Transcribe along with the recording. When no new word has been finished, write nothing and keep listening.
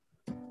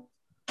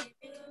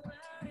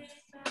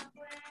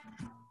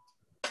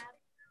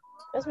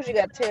That's what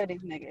you gotta tell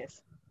these niggas.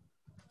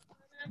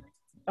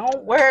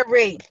 Don't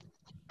worry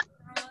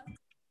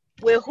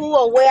with who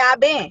or where I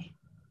been.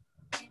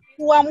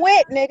 Who I'm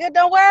with, nigga.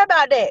 Don't worry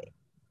about that.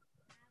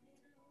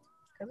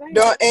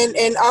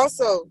 And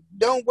also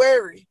don't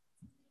worry.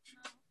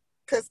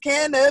 Cause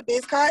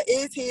Cannabis Car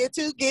is here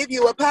to give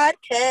you a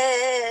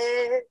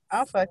podcast.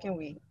 I'm fucking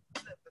weak.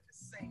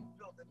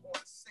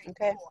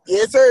 Okay.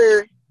 Yes,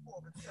 sir.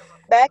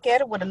 Back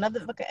at it with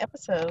another fucking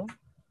episode.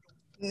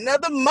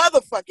 Another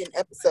motherfucking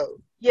episode.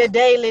 Your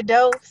daily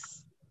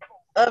dose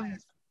of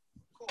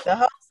the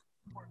host.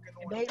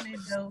 Your daily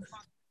dose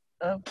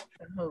of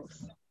the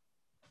host.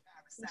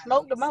 Who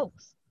smoke the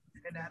most?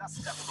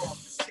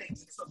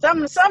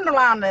 Something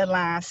along that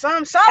line.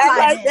 Something I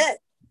like like that.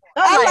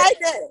 I like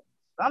that.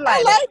 I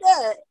like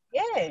that.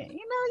 Yeah,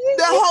 you know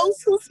the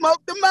host who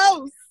smoked the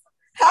most.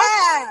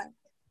 Hi.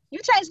 You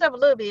changed up a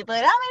little bit, but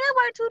I mean that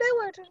worked too. That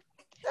worked too.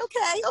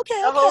 Okay.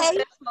 The host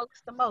that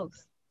smokes the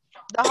most.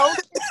 The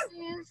host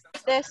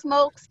that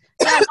smokes.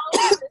 Not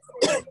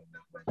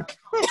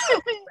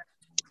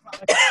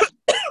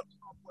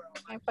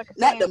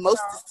Not the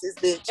mostest,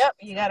 bitch. Yep,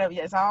 you gotta.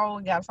 It's all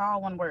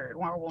one word.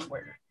 One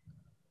word.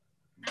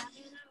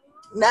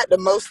 Not the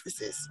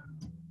mostest.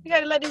 You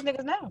gotta let these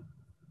niggas know.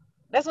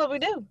 That's what we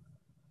do.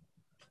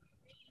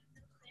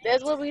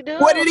 That's what we do.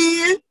 What it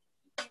is.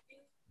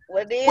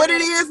 What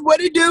it is. What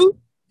it do.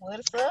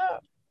 What's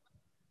up?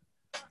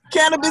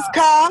 Cannabis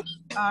Car.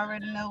 I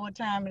already know what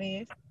time it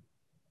is.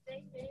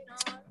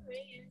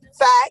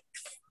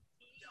 Facts.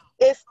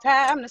 It's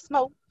time to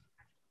smoke.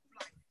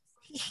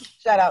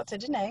 Shout out to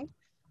Janae.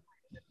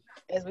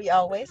 As we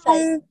always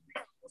say.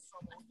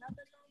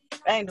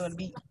 I ain't doing the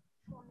beat.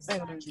 I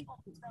ain't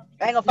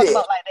gonna fuck him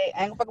up like that.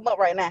 I ain't gonna fuck him up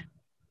right now.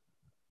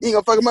 You ain't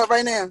gonna fuck him up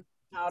right now?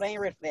 No, they ain't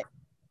ready for that.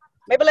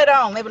 Maybe later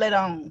on. You know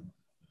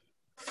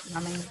what I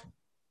mean?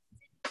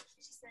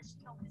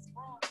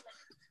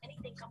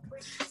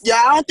 Yeah,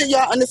 I don't think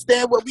y'all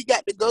understand what we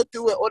got to go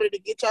through in order to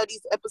get y'all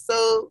these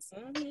episodes.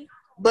 Mm-hmm.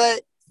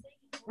 But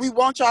we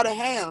want y'all to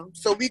have.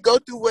 So we go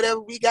through whatever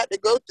we got to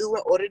go through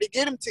in order to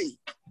get them to you.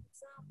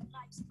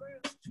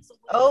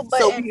 Oh, but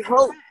so we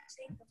hope.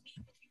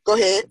 Go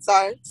ahead.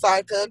 Sorry,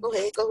 cuz. Go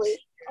ahead.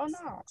 Oh,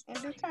 no. In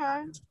due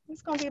time,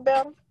 it's going to be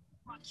better.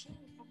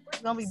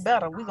 It's going to be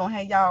better. We're going to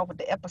have y'all with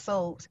the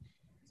episodes.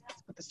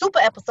 With the super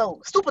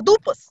episodes. Super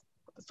dupers.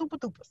 With the super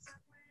dupers.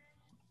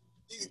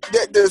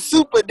 The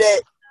super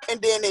that,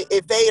 and then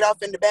it fade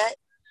off in the back.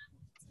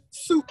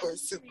 Super.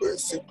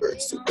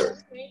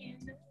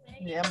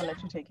 Yeah, I'm going to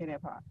let you take care of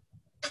that part.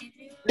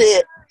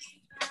 Dead.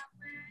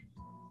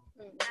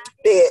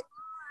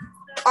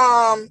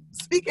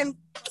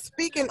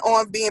 Speaking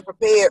on being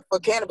prepared for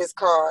Cannabis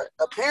Card,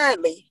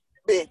 apparently,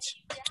 bitch,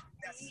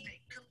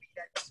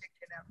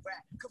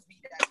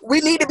 we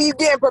need to be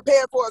getting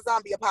prepared for a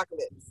zombie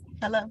apocalypse.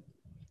 Hello.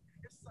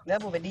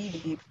 That's what we need to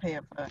be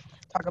prepared for.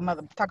 Talk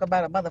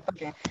about a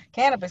motherfucking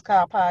Cannabis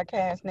Card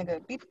podcast,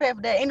 nigga. Be prepared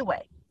for that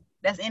anyway.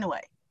 That's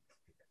anyway.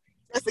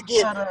 That's a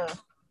given. But,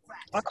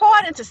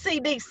 according to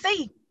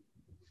CDC,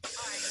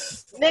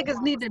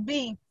 niggas need to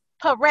be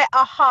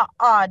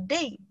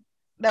RD.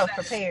 That was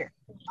prepared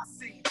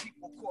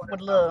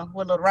with a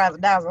little razzle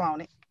dazzle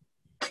on it.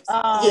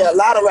 Yeah, a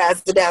lot of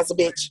razzle dazzle,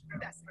 bitch.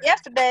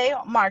 Yesterday,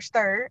 March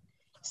 3rd,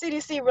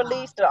 CDC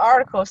released an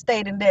article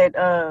stating that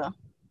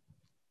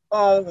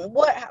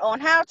on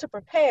how to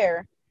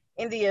prepare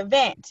in the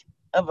event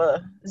of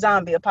a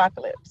zombie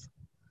apocalypse.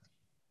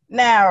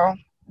 Now,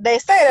 they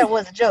say that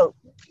was a joke,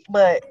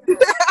 but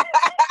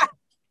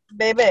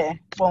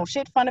baby, won't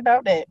shit fun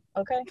about that,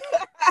 okay?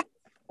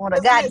 Want a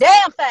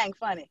goddamn thing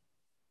funny.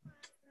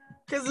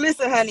 Because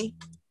listen, honey,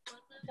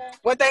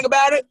 one thing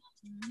about it,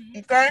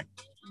 okay?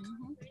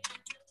 Mm-hmm.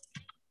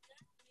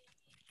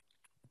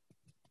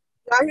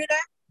 Y'all hear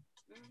that?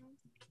 Mm-hmm.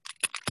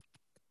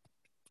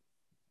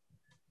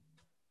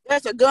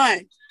 That's a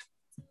gun.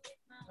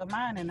 But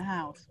mine in the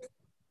house.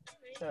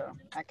 So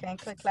I can't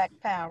click, clack,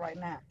 pow right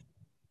now.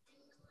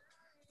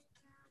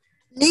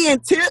 Me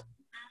and Tip,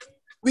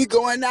 we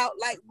going out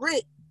like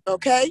Rick,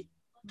 okay?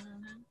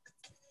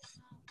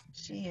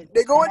 Shit.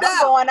 They going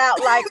out. Going out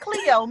like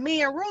Cleo.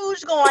 Me and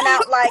Rouge going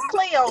out like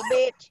Cleo,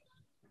 bitch.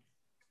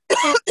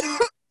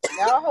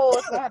 Y'all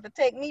hoes gonna have to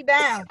take me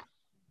down.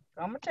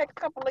 I'm gonna take a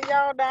couple of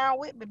y'all down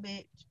with me,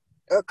 bitch.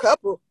 A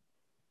couple.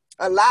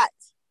 A lot,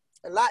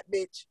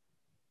 bitch.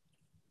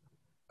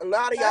 A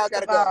lot of y'all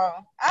gotta go.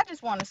 I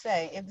just want to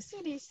say, if the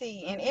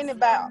CDC and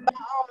anybody, by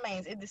all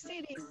means, if the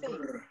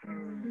CDC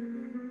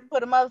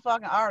put a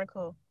motherfucking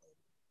article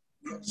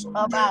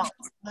about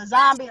the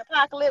zombie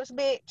apocalypse,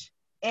 bitch,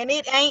 and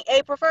it ain't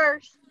April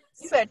 1st,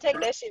 you better take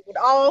that shit with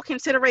all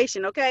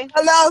consideration, okay?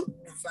 Hello?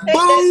 Take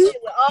that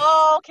shit with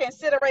all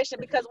consideration,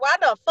 because why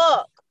the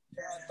fuck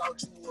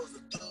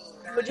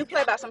would you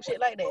play about some shit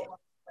like that?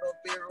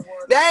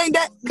 That ain't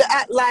that,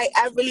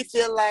 I really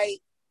feel like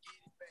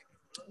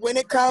when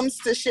it comes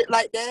to shit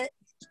like that,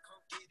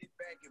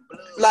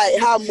 like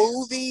how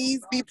movies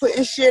be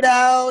putting shit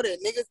out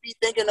and niggas be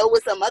thinking, oh,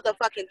 it's a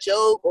motherfucking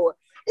joke or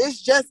it's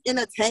just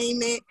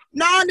entertainment.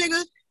 Nah,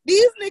 nigga,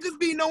 These niggas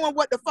be knowing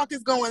what the fuck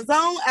is going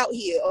on out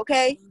here,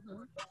 okay?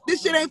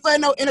 This shit ain't for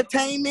no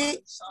entertainment.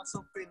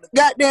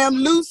 Goddamn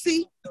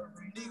Lucy.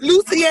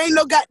 Lucy ain't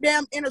no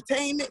goddamn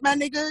entertainment, my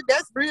nigga.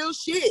 That's real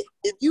shit.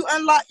 If you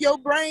unlock your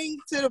brain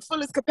to the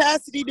fullest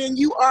capacity, then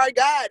you are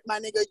God, my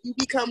nigga. You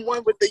become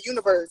one with the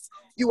universe.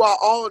 You are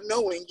all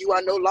knowing. You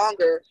are no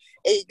longer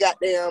a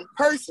goddamn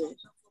person.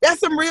 That's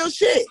some real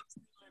shit.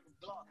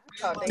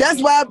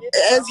 That's why,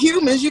 as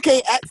humans, you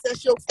can't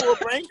access your full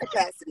brain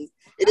capacity.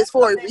 It is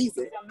for a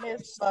reason. A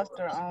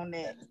Mythbuster on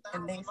that,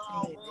 and they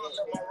said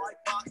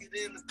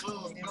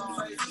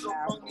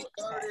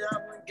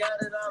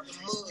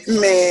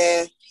that.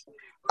 Man,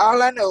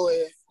 all I know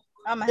is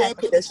I'm they ain't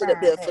put that shit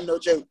up there for no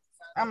joke.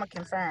 I'm gonna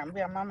confirm.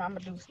 Yeah, I'm gonna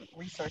do some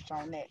research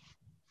on that.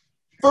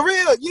 For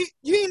real,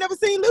 you ain't never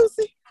seen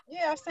Lucy?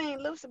 Yeah, I've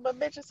seen Lucy, but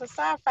bitch, it's a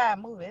sci-fi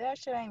movie. That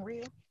shit ain't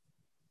real.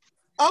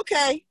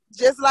 Okay,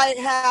 just like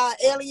how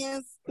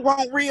aliens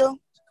weren't real.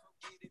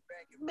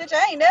 Bitch,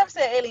 I ain't never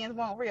said aliens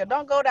weren't real.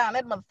 Don't go down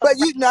that motherfucker. But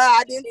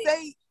I didn't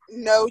say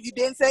no. You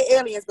didn't say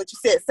aliens, but you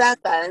said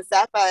sci-fi, and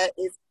sci-fi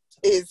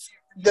is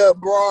the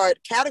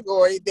broad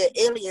category that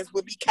aliens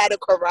would be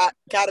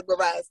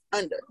categorized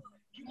under.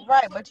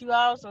 Right, but you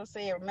also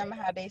said, remember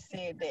how they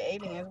said that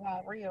aliens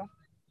weren't real?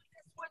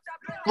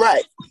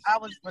 Right. I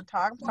was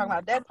talking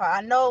about that part.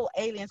 I know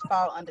aliens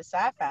fall under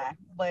sci-fi,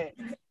 but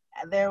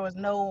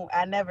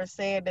I never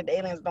said that the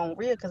aliens don't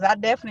real, because I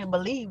definitely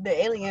believe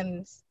the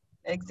aliens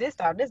exist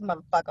out this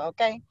motherfucker,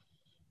 okay?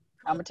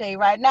 I'm gonna tell you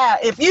right now,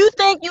 if you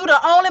think you the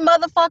only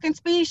motherfucking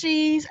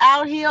species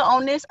out here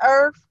on this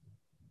earth,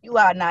 you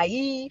are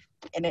naive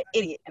and an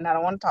idiot, and I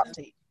don't want to talk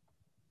to you.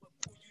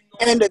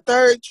 And the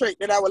third trait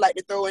that I would like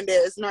to throw in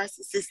there is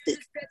narcissistic.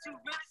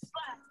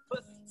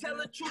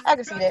 I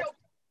can see that.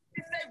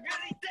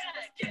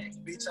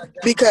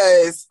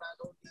 Because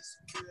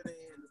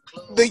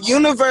the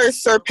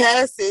universe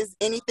surpasses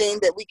anything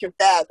that we can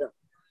fathom,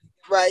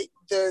 right?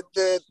 The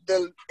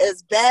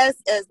as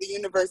vast as the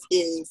universe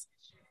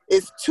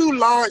is too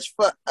large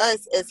for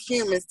us as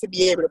humans to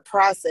be able to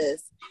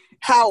process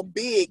how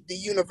big the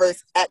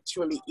universe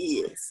actually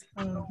is.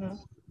 Mm-hmm.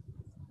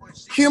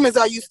 Humans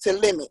are used to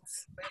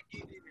limits.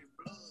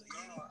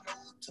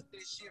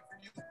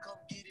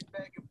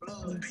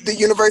 The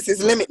universe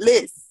is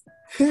limitless.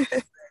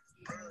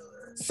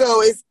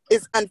 So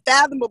it's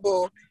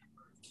unfathomable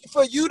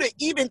for you to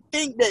even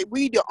think that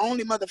we the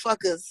only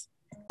motherfuckers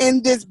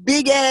in this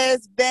big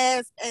ass,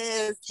 vast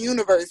ass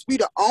universe. We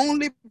the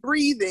only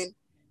breathing,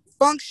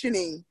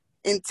 functioning,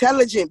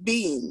 intelligent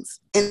beings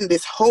in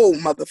this whole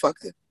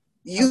motherfucker.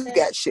 You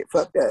got shit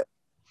fucked up.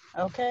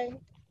 Okay.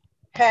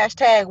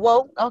 Hashtag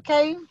woke,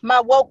 okay?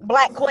 My woke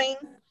black queen.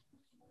 Okay?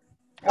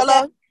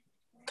 Hello?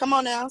 Come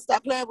on now.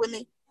 Stop playing with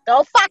me.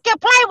 Don't fucking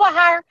play with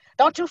her.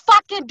 Don't you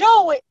fucking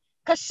do it.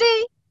 Because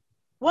she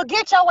will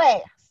get your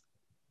ass.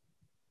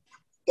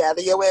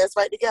 Gather your ass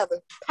right together.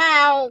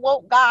 Pound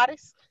woke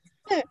goddess.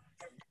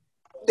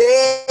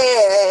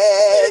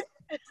 Dead.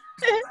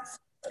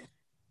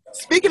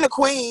 Speaking of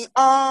Queen,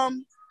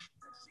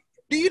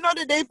 do you know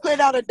that they put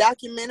out a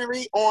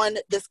documentary on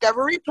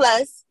Discovery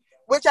Plus,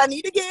 which I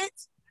need to get?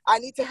 I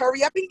need to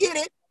hurry up and get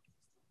it.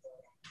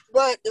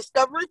 But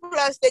Discovery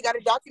Plus, they got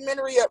a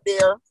documentary up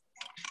there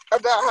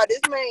about how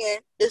this man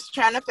is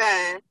trying to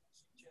find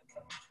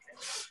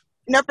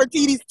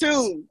Nefertiti's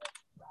tomb.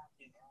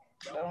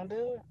 Don't do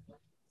it.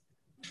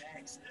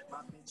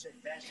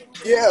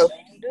 Yeah.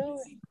 Don't do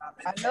it.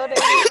 I know they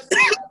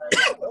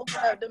opened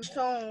up them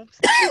tombs,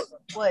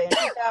 what, in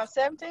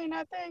 2017,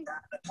 I think?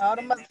 All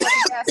the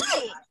motherfuckers got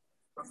sick.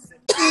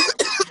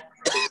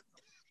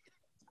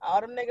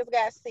 All them niggas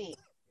got sick.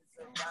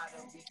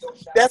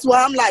 That's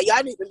why I'm like,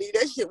 y'all need to leave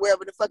that shit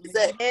wherever the fuck is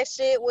at. That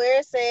shit where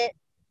it's at.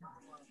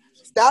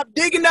 Stop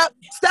digging up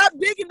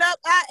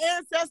our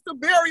ancestor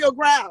burial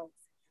grounds.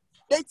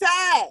 They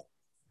tired.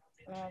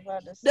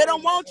 They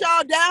don't want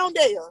y'all down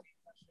there.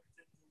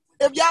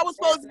 If y'all was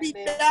supposed to be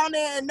down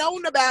there and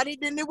known about it,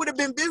 then it would have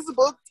been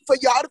visible for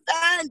y'all to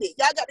find it.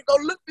 Y'all got to go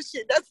look for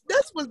shit.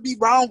 That's what's be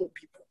wrong with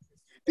people.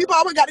 People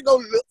always got to go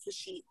look for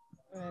shit.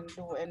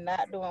 And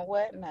not doing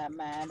what? Not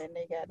minding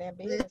they goddamn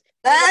business.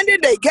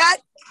 Minding they got.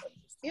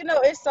 You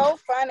know, it's so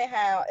funny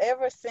how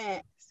ever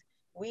since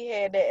we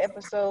had that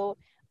episode,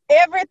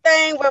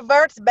 everything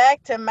reverts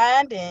back to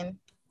minding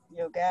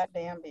your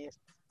goddamn business.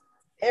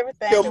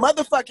 Everything. Your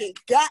motherfucking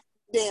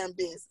goddamn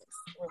business.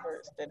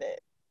 Reverts to that.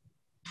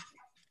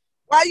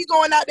 Why are you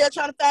going out there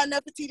trying to find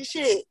Nefertiti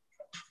shit?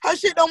 Her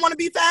shit don't want to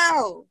be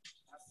found.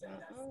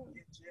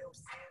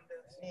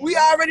 Mm-hmm. We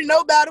already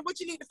know about it. What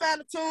you need to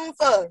find a tomb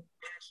for?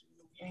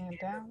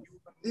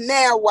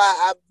 Now, why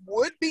I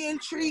would be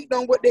intrigued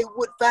on what they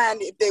would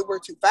find if they were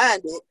to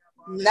find it.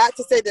 Not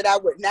to say that I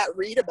would not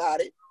read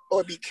about it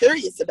or be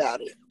curious about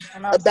it.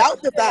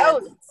 About the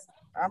findings.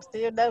 I'm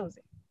still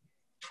nosy.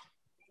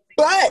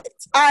 But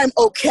I'm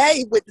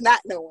okay with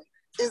not knowing,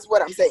 is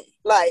what I'm saying.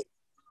 Like,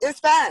 it's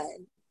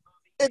fine.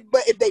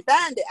 But if they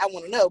find it, I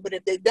want to know. But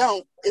if they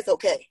don't, it's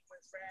okay.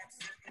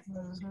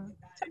 Mm-hmm.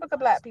 Typical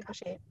black people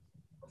shit.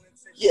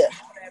 Yeah.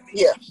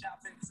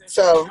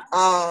 So,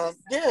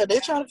 yeah, they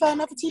trying to find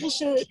Nefertiti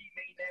shit.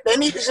 They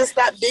need to just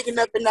stop digging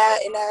up in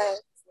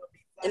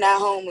our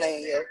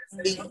homeland.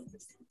 Yeah.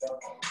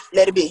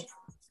 Let it be.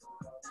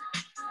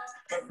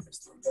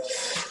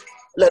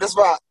 Let us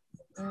rock.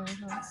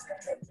 Mm-hmm.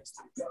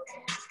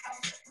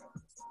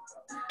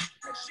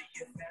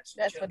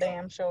 That's for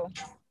damn sure.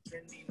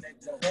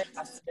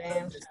 That's for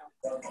damn sure.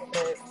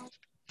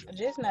 But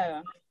just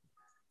know,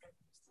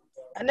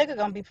 a nigga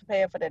gonna be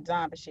prepared for that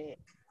zombie shit.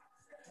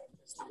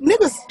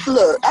 Niggas,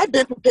 look, I've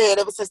been prepared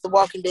ever since The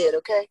Walking Dead,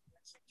 okay?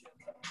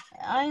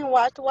 I ain't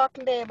watched The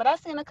Walking Dead, but I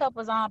seen a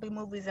couple zombie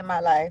movies in my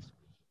life.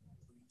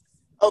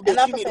 Oh, And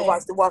bitch, I'm you need to prepared.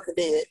 watch The Walking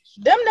Dead.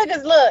 Them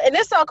niggas look, and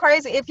it's so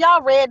crazy. If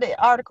y'all read the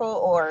article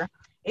or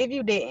if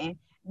you didn't,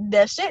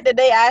 the shit that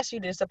they asked you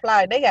to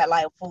supply, they got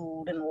like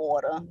food and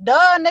water.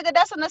 Duh, nigga,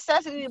 that's a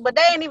necessity. But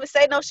they ain't even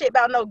say no shit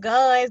about no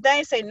guns. They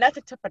ain't say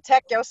nothing to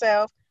protect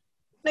yourself.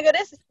 Nigga,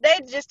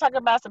 they just talking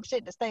about some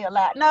shit to stay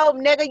alive. No,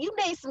 nigga, you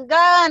need some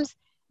guns.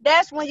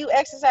 That's when you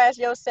exercise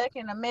your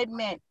Second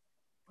Amendment.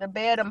 The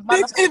bear them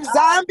Bitch, if motherfuckers.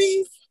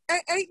 zombies,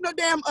 ain't no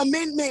damn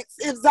amendments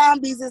if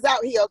zombies is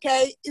out here,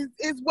 okay?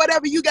 It's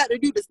whatever you got to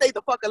do to stay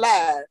the fuck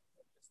alive.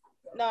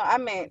 No, I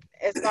meant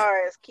as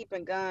far as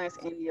keeping guns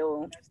in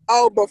your.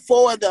 Oh,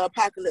 before the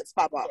apocalypse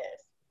pop off.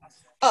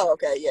 Yes. Oh,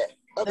 okay, yeah.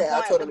 Okay,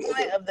 I totally The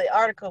agree. point of the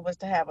article was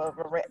to have a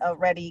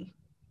ready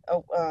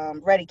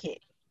kit.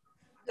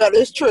 That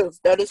is true.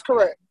 That is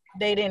correct.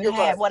 They didn't You're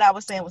have right. what I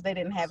was saying was they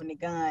didn't have any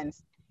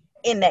guns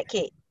in that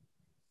kit.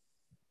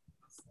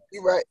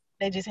 You're right.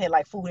 They just had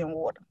like food and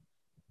water.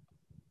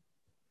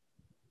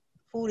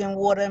 Food and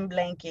water and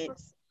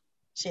blankets,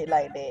 shit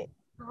like that.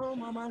 Oh,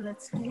 mama,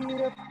 let's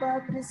get up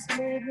about this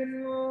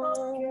living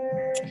room.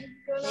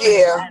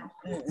 Yeah.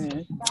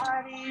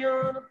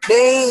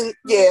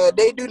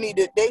 They do need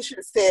to. They should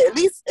have said at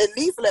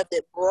least left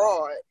it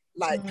broad,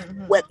 like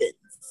weapons.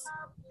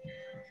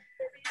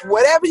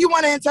 Whatever you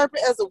want to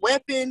interpret as a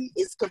weapon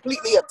is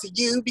completely up to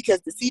you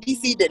because the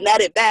CDC did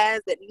not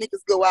advise that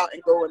niggas go out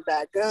and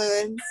buy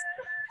guns.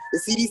 The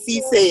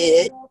CDC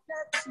said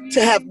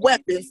to have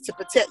weapons to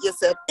protect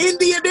yourself in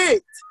the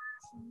event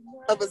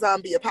of a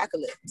zombie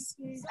apocalypse.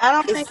 I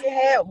don't think it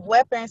had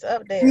weapons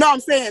up there. No, I'm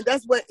saying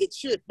that's what it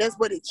should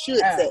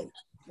say.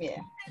 Yeah.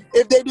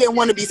 If they didn't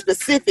want to be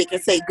specific and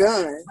say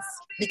guns,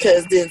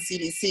 because then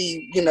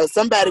CDC,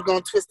 somebody gonna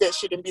twist that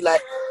shit and be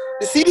like,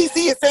 the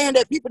CDC is saying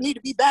that people need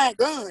to be buying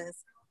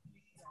guns.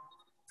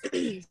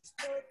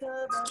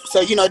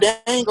 So,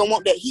 they ain't gonna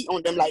want that heat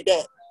on them like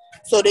that.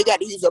 So they got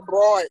to use a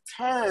broad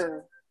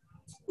term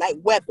like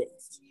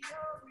weapons.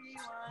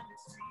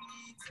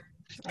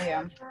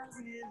 Yeah.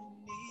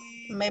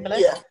 Maybe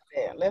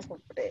let's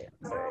look for that.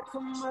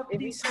 But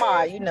if you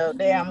smart, you know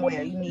damn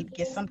well you need to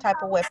get some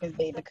type of weapons,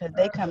 baby, because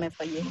they coming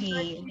for your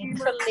head,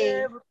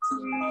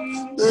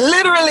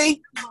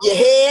 literally your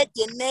head,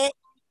 your neck.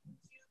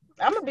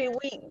 I'm gonna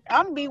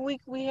be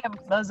weak. We have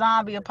a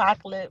zombie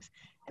apocalypse,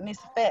 and this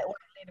fat white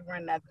lady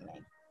running after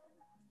me.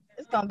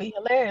 It's gonna be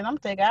hilarious. I'm gonna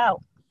take it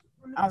out.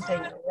 I'm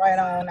taking it right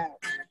on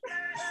out.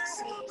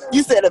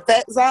 You said a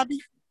fat zombie?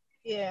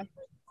 Yeah.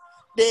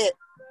 Dead.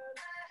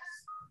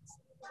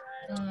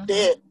 Mm-hmm.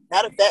 Dead.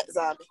 Not a fat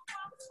zombie.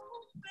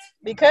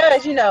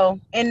 Because in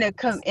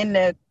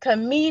the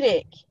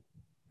comedic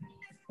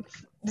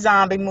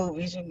zombie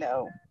movies,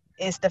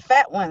 it's the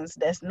fat ones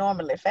that's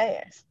normally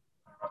fast.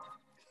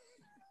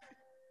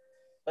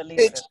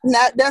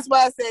 Now, that's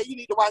why I said you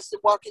need to watch The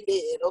Walking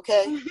Dead,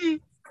 okay?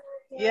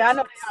 Yeah, I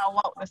know they all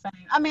walk the same.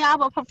 I mean, I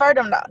would prefer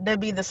them to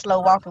be the slow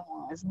walking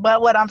ones.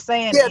 But what I'm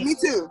saying is, me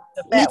too.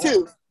 Me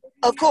too. Ones.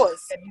 Of course.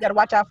 You gotta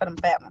watch out for them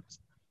fat ones.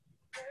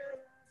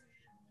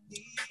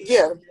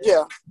 Yeah.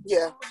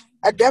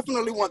 I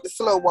definitely want the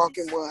slow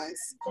walking ones.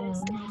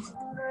 Mm-hmm.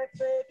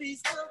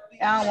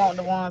 I don't want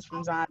the ones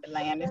from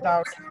Zombieland. It's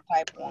all different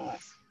type of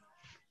ones.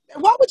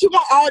 Why would you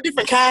want all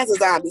different kinds of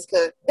zombies?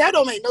 Cause that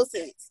don't make no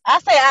sense. I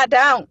say I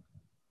don't.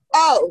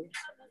 Oh.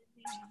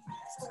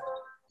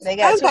 They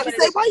got I was about to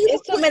say, why you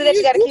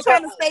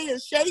trying to stay in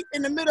shape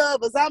in the middle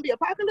of a zombie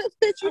apocalypse,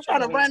 bitch? You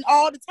trying to run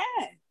all the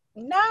time?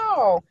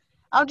 No,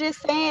 I'm just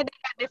saying they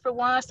got different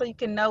ones so you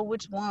can know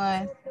which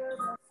one.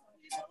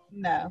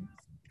 No.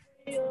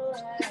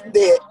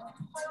 Dead.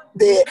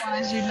 Which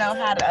ones you know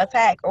how to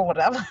attack or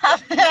whatever.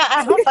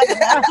 I don't fucking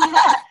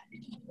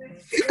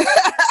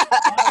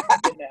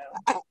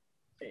know.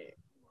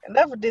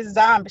 Enough of this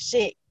zombie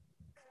shit.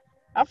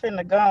 I'm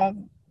finna go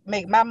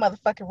make my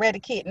motherfucking ready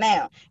kit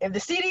now. If the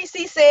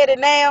CDC said it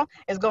now,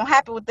 it's gonna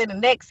happen within the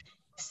next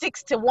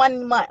 6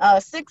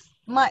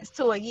 months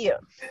to a year.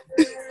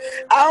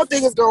 I don't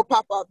think it's gonna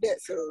pop off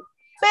that soon.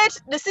 Bitch,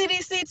 the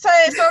CDC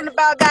said something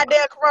about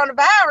goddamn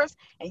coronavirus,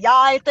 and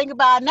y'all ain't thinking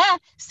about it now.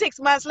 6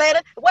 months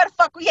later, where the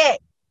fuck we at?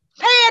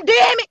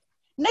 Pandemic.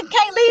 Niggas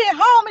can't leave at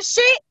home and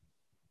shit.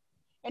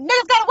 And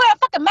niggas gotta wear a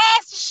fucking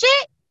mask and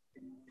shit.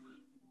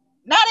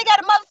 Now they got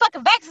a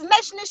motherfucking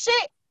vaccination and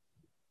shit.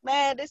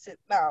 Man, this is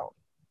no.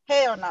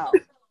 Hell no.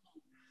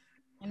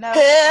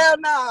 Hell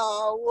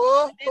no.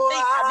 I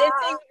didn't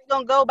think it was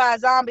gonna go by a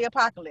zombie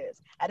apocalypse.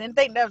 I didn't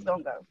think that was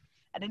gonna go.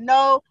 I didn't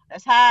know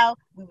that's how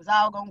we was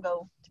all gonna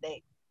go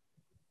today.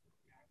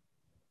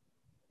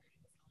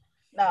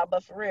 Nah,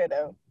 but for real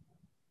though,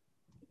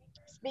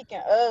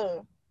 speaking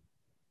of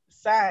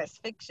science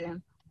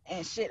fiction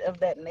and shit of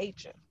that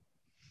nature,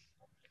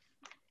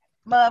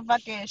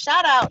 motherfucking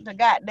shout out to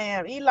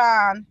goddamn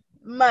Elon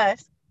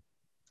Musk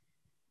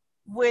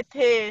with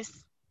the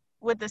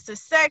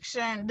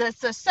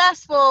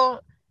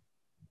successful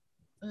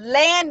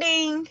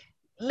landing,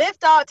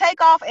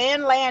 takeoff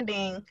and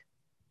landing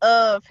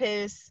of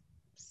his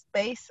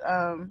space.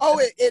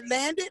 It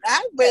landed.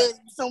 I read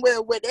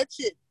somewhere where that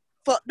shit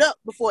fucked up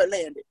before it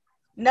landed.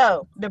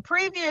 No, the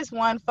previous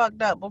one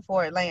fucked up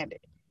before it landed.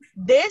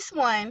 This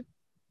one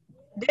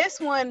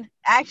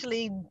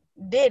actually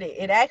did it.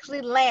 It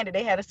actually landed.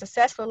 They had a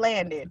successful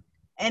landing,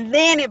 and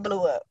then it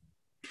blew up.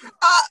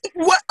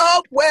 What?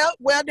 Oh,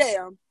 well,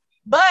 damn.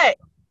 But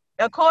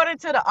according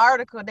to the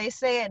article, they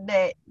said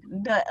that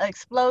the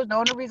explosion, the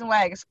only reason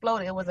why it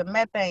exploded, it was a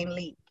methane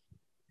leak.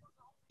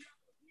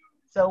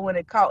 So when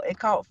it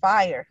caught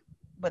fire,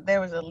 but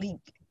there was a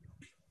leak.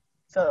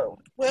 So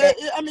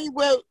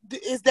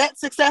is that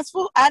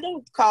successful? I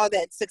don't call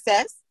that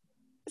success.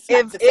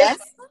 If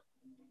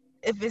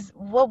it's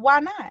well, why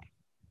not?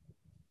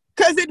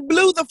 Because it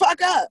blew the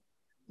fuck up.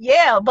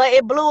 Yeah, but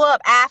it blew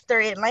up after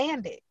it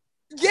landed.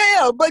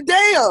 Yeah, but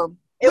damn.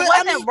 It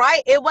wasn't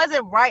right. It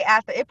wasn't right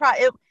after. It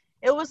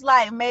was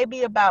like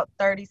maybe about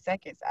 30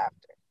 seconds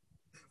after.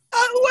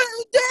 Oh,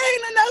 well, there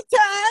ain't enough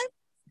time.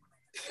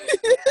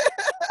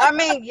 I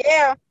mean,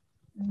 yeah,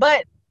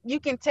 but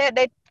you can tell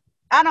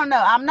I don't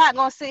know. I'm not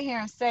gonna sit here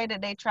and say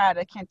that they try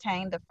to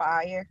contain the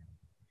fire,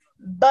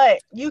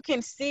 but you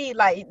can see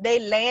like they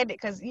landed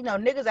because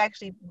niggas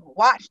actually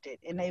watched it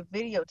and they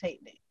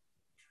videotaped it.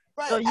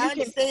 Right. So I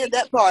understand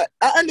that part.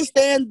 I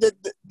understand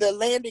the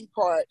landing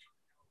part.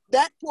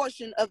 That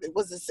portion of it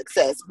was a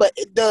success, but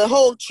the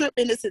whole trip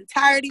in its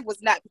entirety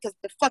was not, because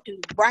the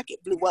fucking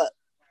rocket blew up.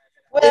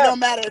 Well, it don't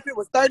matter if it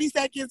was 30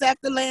 seconds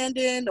after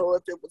landing, or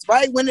if it was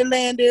right when it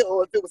landed,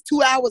 or if it was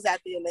 2 hours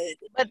after it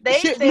landed. But they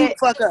said blew the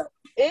fuck up.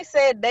 They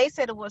said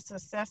it was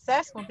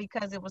successful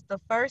because it was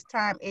the first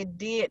time it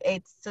did a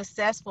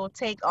successful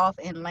takeoff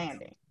and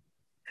landing.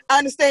 I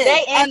understand.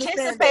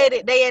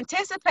 They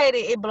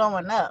anticipated it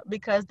blowing up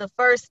because the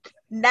first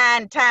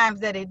 9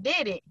 times that it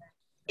did it,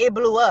 it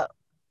blew up,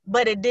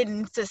 but it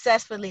didn't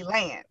successfully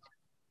land.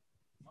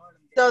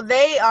 So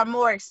they are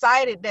more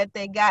excited that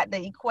they got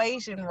the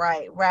equation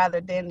right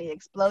rather than the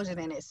explosion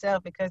in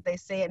itself, because they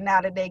said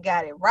now that they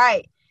got it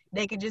right,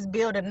 they could just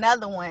build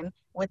another one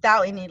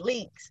without any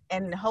leaks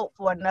and hope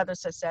for another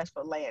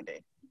successful landing.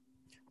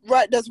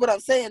 Right, that's what I'm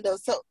saying though.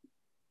 So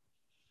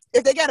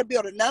if they got to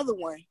build another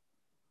one,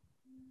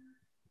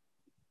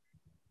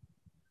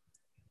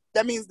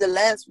 that means the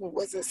last one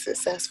wasn't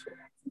successful.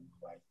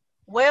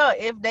 Well,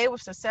 if they were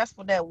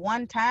successful that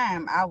one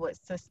time, I would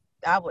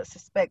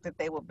suspect that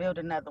they would build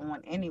another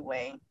one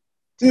anyway.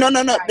 No.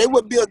 They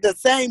would build the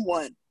same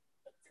one,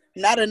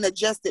 not an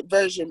adjusted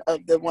version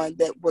of the one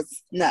that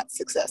was not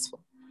successful.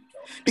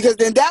 Because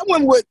then that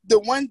one the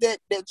one that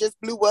just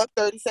blew up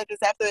 30 seconds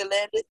after it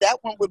landed, that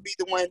one would be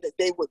the one that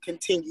they would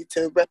continue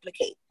to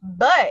replicate.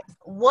 But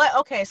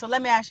so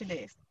let me ask you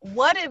this.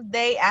 What if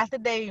after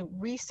they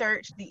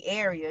researched the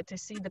area to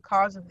see the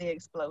cause of the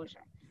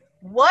explosion,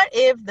 what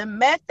if the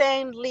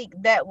methane leak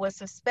that was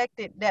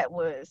suspected, that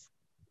was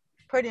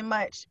pretty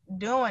much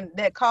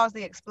that caused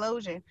the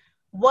explosion,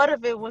 what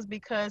if it was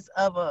because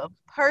of a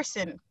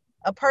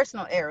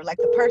personal error, like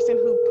the person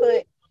who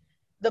put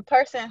the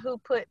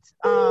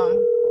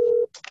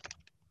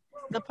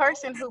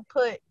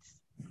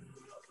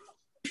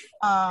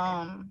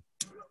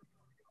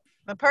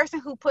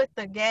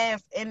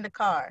gas in the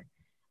car,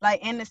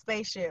 like in the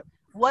spaceship?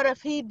 What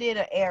if he did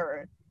an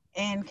error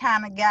and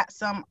kind of got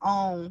some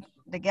on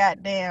got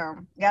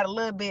a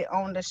little bit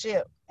on the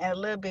ship and a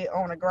little bit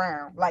on the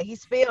ground, like he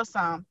spilled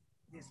some,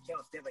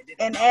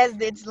 and as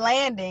it's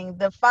landing,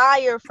 the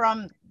fire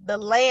from the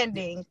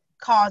landing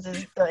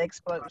causes the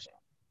explosion?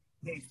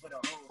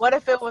 What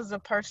if it was a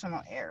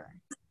personal error?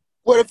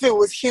 What if it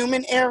was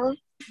human error?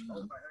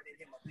 Don't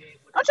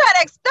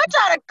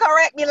try to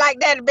correct me like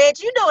that,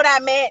 bitch. You know what I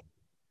meant.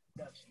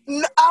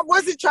 No, I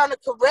wasn't trying to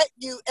correct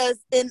you as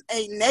in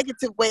a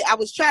negative way. I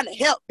was trying to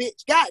help,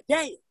 bitch. God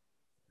damn.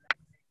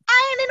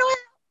 I ain't in no help.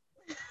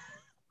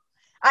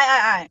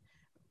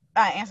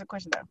 I answer the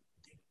question though.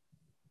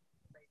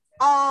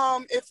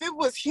 If it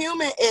was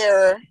human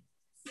error,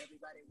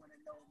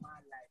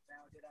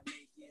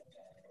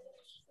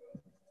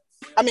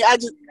 I mean, I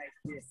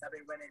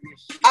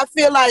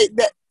feel like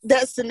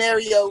that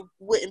scenario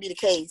wouldn't be the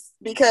case,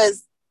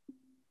 because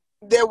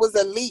there was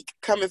a leak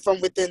coming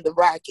from within the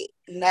rocket,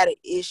 not an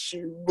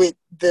issue with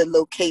the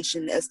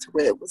location as to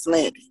where it was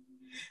landing.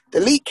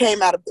 The leak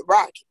came out of the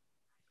rocket,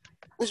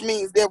 which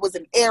means there was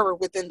an error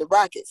within the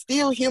rocket.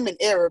 Still human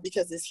error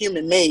because it's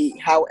human made.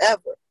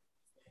 However,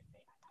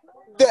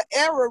 the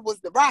error was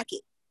the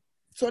rocket.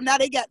 So now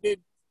they got to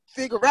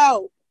figure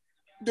out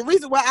the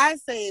reason why I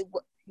say,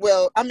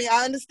 well, I mean,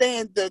 I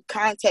understand the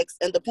context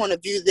and the point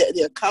of view that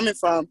they're coming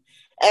from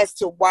as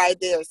to why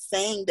they're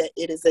saying that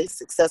it is a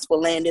successful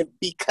landing,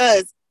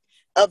 because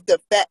of the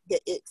fact that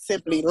it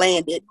simply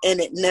landed and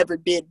it never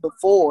did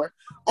before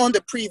on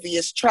the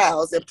previous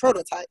trials and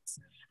prototypes.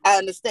 I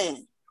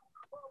understand.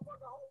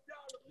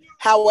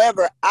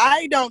 However,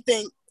 I don't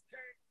think,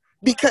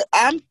 because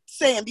I'm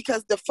saying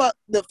because the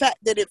fact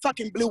that it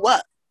fucking blew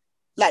up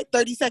like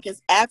 30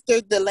 seconds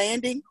after the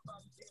landing,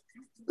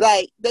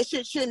 like that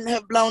shit shouldn't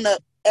have blown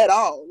up at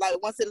all.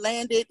 Like once it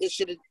landed, it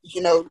should have,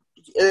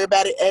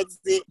 everybody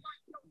exit,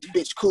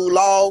 bitch, cool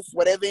off,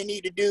 whatever you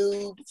need to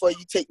do before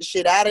you take the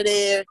shit out of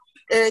there,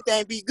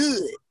 everything be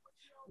good.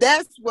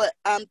 That's what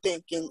I'm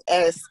thinking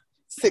as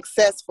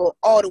successful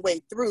all the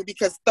way through,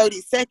 because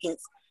 30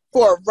 seconds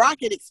for a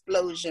rocket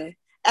explosion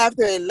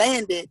after it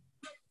landed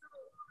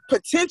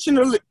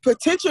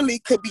potentially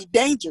could be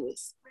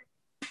dangerous.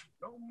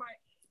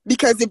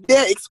 Because if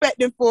they're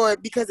expecting for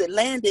it, because it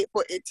landed,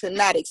 for it to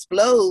not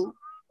explode,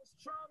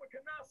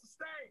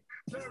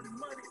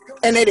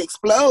 and it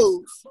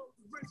explodes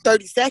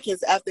 30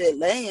 seconds after it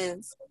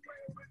lands,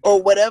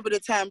 or whatever the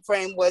time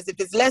frame was, if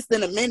it's less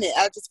than a minute,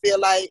 I just feel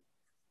like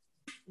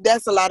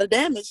that's a lot of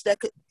damage that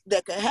could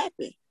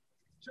happen.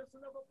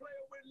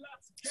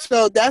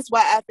 So that's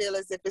why I feel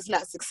as if it's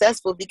not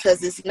successful,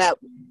 because it's not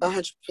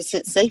 100%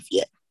 safe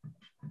yet.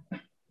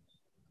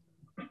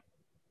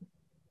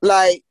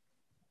 Like,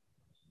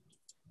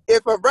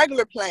 if a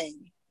regular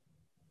plane,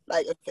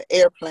 like if an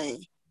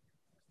airplane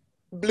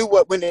blew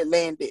up when it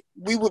landed,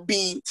 we would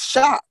be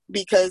shocked,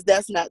 because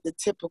that's not the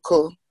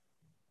typical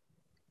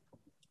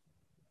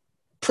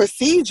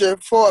procedure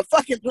for a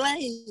fucking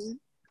plane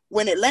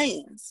when it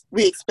lands.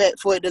 We expect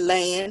for it to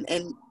land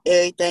and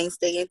everything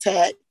stay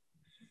intact,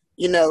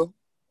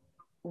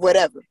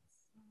 whatever.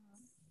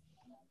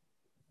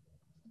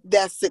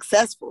 That's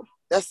successful.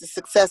 That's a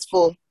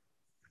successful,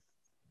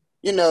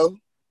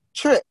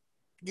 trip.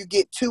 You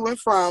get to and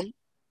from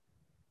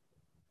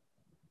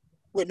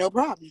with no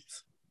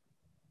problems.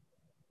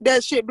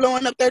 That shit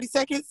blowing up 30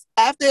 seconds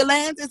after it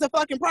lands is a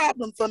fucking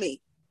problem for me.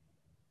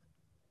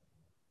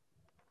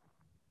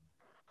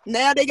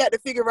 Now they got to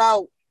figure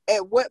out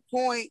at what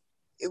point,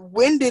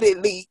 when did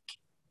it leak?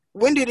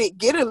 When did it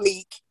get a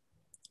leak?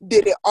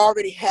 Did it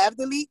already have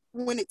the leak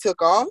when it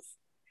took off?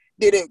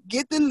 Did it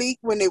get the leak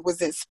when it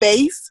was in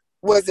space?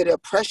 Was it a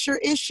pressure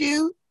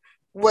issue?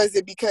 Was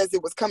it because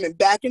it was coming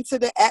back into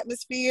the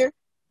atmosphere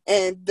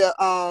and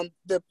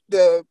the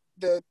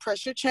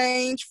pressure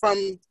change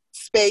from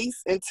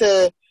space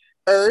into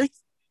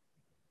Earth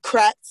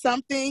cracked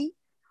something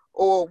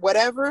or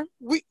whatever?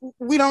 We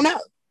don't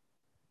know.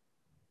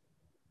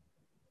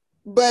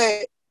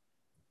 But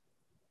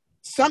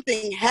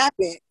something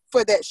happened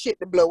for that shit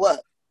to blow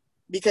up,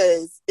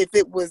 because if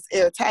it was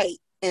airtight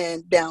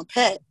and down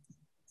pat,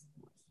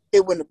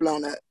 it wouldn't have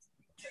blown up.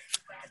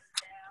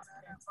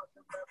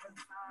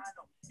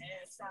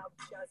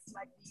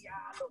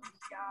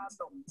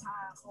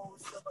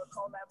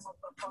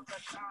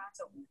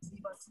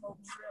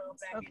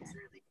 Okay.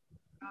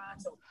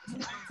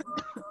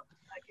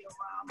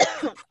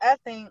 I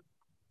think,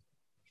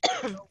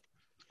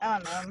 I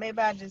don't know, maybe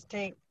I just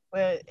take,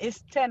 well,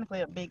 it's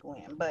technically a big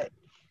win, but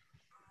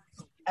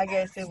I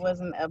guess it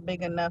wasn't a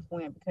big enough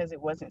win because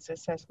it wasn't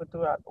successful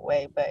throughout the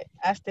way. But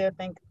I still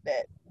think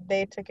that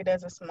they took it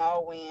as a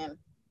small win.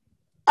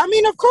 I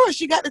mean, of course,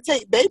 you got to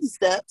take baby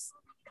steps,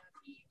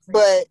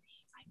 but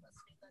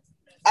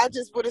I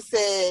just would have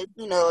said,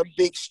 a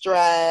big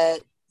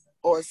stride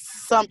or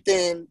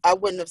something. I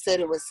wouldn't have said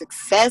it was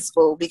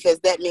successful, because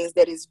that means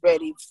that it's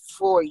ready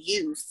for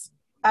use.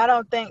 I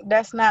don't think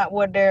that's not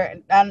what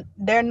they're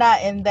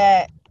not in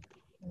that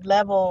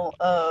level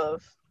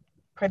of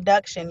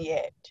production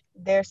yet.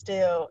 They're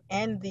still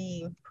in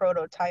the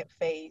prototype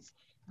phase.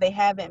 They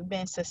haven't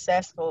been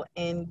successful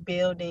in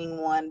building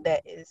one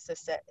that is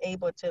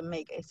able to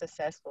make a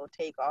successful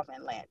takeoff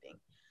and landing.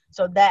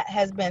 So that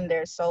has been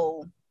their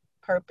sole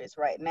purpose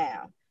right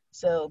now.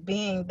 So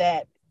being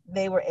that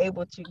they were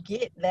able to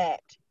get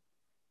that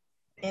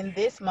in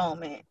this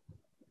moment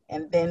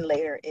and then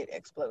later it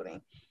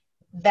exploding,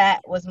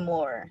 that was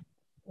more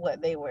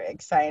what they were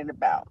excited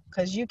about.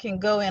 Because you can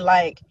go in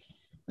like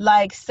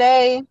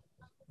say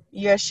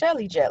you're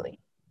Shelly Jelly.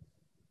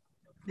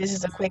 This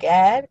is a quick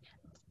ad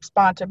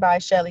sponsored by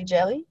Shelly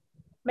Jelly.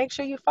 Make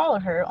sure you follow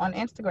her on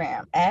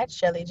Instagram at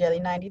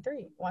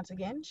ShellyJelly93. Once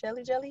again,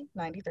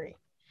 ShellyJelly93.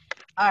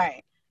 All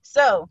right.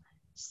 So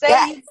say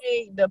you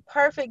made the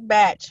perfect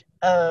batch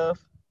of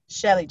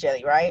Shelly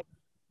Jelly, right?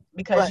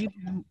 Because Right. you've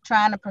been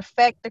trying to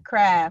perfect the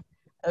craft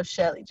of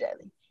Shelly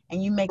Jelly.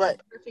 And you make Right.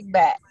 the perfect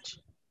batch.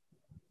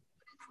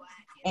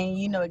 And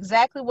you know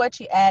exactly what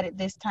you added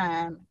this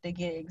time to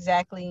get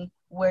exactly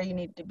where you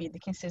need to be, the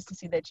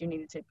consistency that you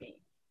needed to be.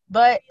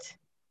 But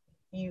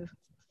you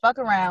fuck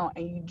around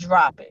and you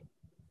drop it.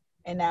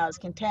 And now it's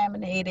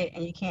contaminated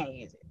and you can't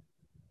use it.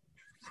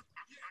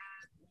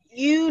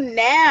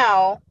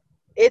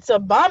 It's a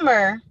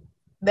bummer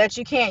that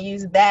you can't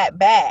use that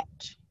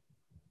batch.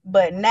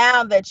 But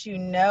now that you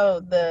know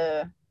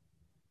the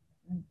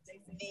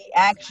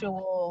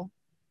actual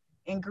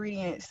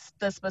ingredients,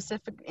 the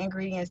specific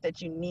ingredients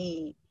that you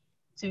need,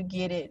 to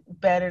get it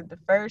better the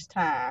first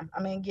time.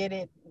 I mean, get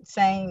it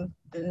same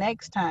the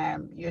next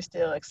time you're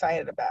still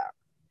excited about.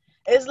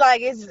 It's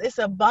like it's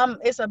a bum.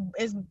 It's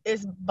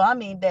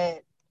bummy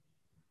that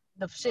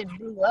the shit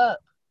blew up.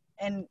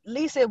 And at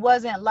least it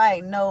wasn't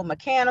like no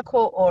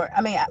mechanical or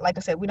I mean, like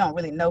I said, we don't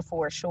really know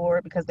for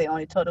sure because they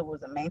only told it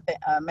was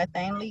a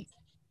methane leak.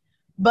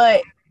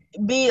 But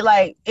be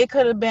like it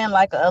could have been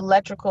like an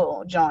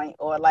electrical joint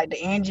or like the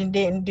engine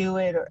didn't do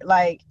it or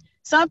like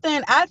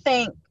something. I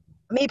think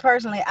me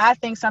personally, I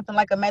think something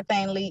like a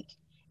methane leak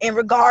in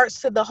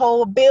regards to the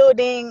whole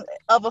building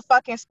of a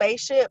fucking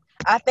spaceship,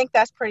 I think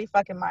that's pretty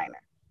fucking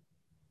minor.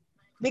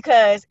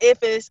 Because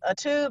if it's a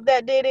tube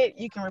that did it,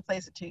 you can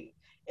replace a tube.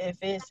 If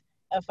it's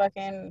a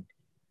fucking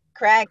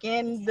crack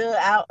in the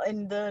out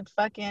in the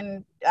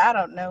fucking I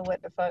don't know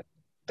what the fuck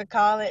to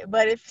call it,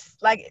 but it's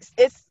like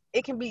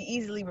it can be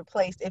easily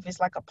replaced if it's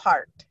like a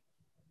part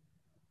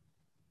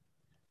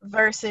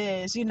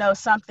versus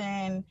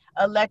something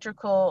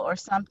electrical or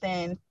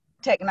something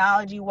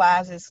technology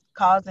wise is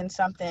causing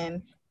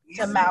something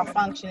to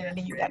malfunction and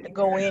then you got to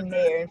go in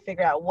there and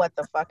figure out what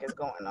the fuck is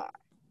going on.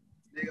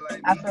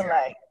 I feel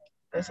like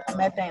this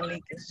methane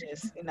leak is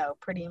just,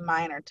 pretty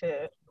minor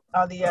to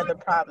all the other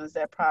problems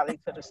that probably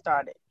could have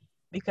started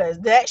because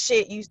that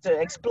shit used to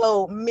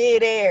explode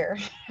midair.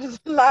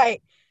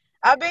 Like,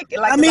 I bet,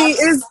 like, I mean,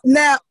 it's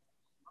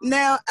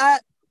now I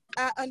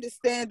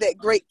understand that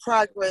great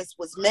progress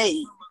was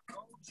made.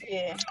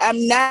 Yeah.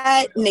 I'm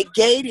not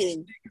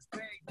negating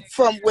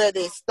from where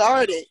they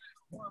started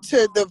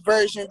to the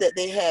version that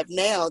they have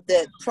now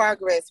that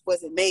progress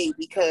wasn't made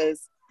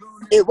because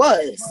it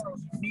was.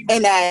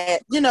 And I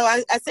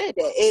said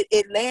that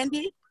it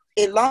landed,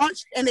 it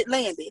launched and it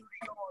landed.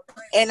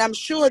 And I'm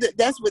sure that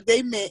that's what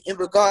they meant in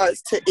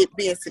regards to it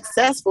being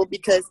successful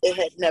because it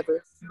had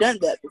never done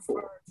that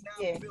before.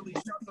 Yeah.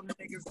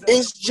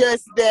 It's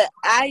just that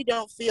I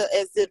don't feel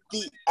as if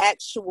the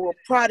actual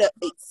product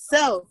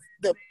itself,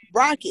 the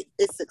rocket,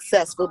 is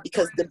successful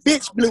because the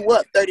bitch blew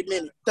up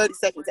 30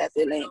 seconds after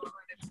it landed.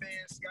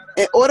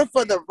 In order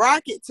for the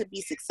rocket to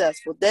be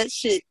successful, that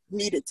shit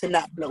needed to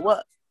not blow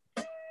up.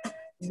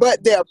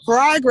 But their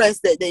progress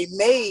that they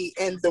made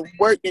and the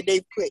work that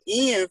they put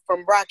in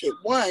from Rocket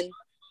 1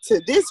 to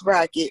this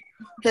rocket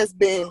has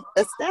been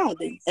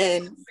astounding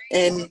and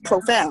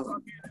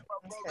profound.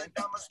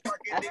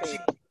 Okay.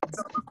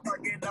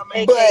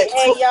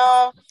 AKA,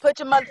 y'all, put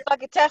your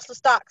motherfucking Tesla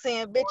stocks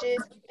in, bitches.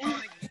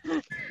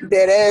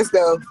 Dead ass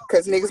though,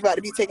 because niggas about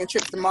to be taking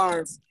trips to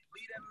Mars.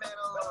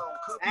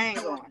 I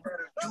ain't going.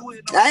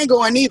 I ain't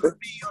going either.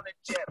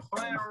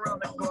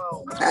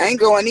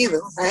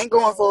 I ain't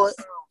going for it.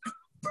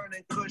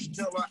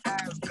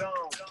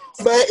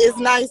 But it's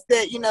nice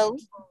that,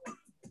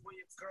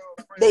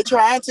 they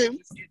trying to.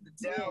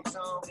 Yeah.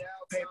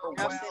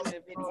 I'll send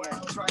the video.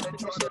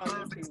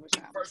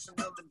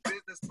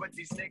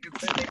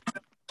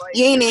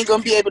 You ain't even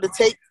gonna be able to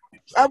take.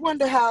 I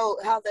wonder how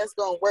that's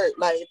gonna work.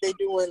 Like if they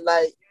doing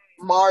like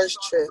Mars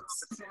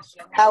trips,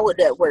 how would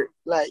that work?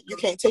 Like you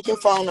can't take your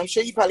phone. I'm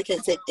sure you probably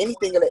can't take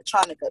anything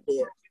electronic up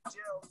there.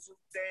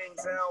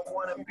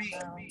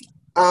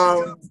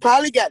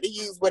 Probably got to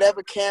use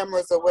whatever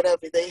cameras or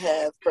whatever they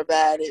have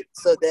provided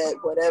so that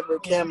whatever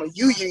camera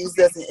you use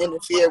doesn't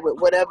interfere with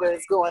whatever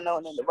is going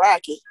on in the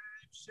rocket.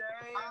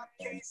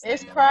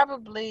 It's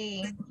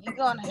probably you're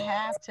gonna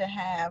have to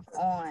have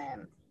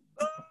on,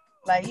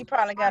 like you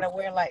probably gotta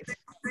wear like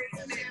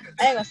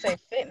I ain't gonna say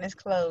fitness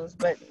clothes,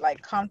 but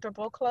like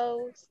comfortable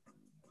clothes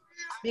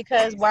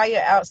because while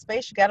you're out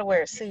space you gotta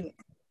wear a suit.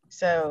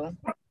 So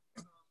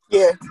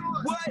yeah,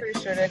 I'm pretty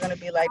sure they're gonna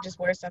be like just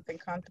wear something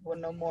comfortable,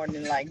 no more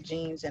than like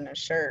jeans and a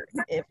shirt,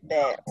 if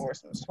that, or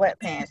some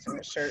sweatpants and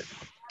a shirt.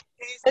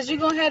 Cause you're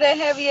gonna have that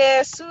heavy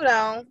ass suit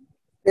on.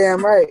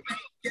 damn right.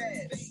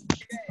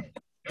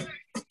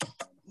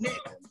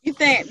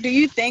 Do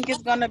you think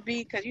it's gonna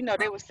be? Cause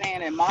they were saying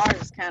that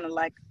Mars is kind of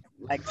like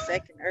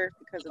second Earth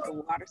because of the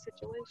water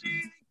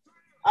situation.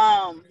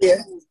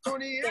 Yeah.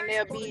 Can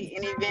there be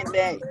an event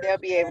that they'll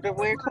be able to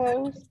wear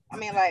clothes? I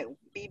mean, like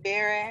be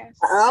bare ass.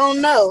 I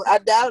don't know. I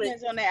doubt it.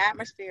 Depends on the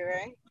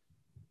atmosphere, right?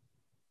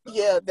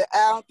 Yeah,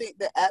 I don't think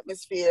the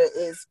atmosphere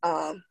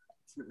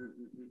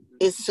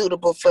is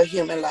suitable for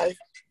human life.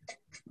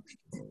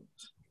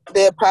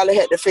 They'll probably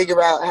have to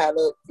figure out how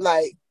to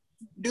like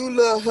do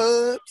little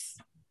hubs,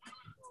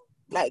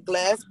 like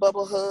glass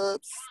bubble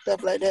hubs,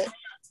 stuff like that.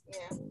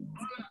 Yeah.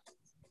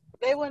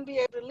 They wouldn't be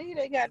able to leave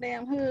their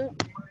goddamn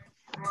hub.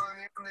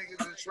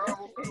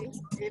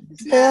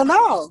 Hell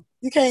no.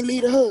 You can't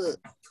leave the hub.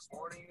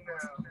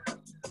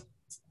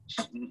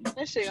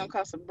 That shit gonna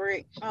cost a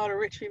brick. All the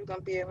rich people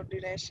gonna be able to do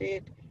that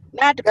shit.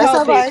 Not the That's poor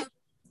all people. right.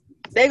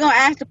 They gonna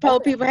ask the poor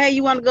people, hey,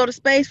 you wanna go to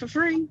space for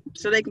free?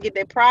 So they can get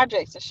their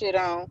projects and shit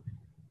on.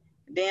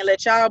 Then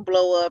let y'all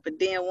blow up, and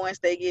then once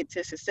they get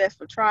to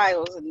successful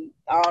trials, and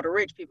all the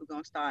rich people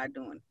gonna start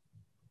doing it.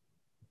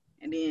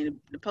 And then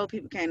the poor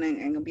people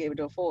ain't gonna be able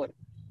to afford it.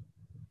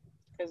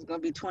 Because it's gonna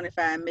be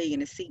 $25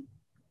 million a seat.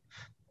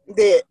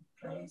 Dead.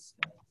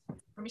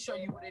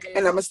 And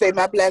I'm gonna stay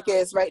my black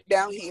ass right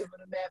down here.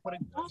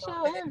 I'm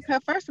sure.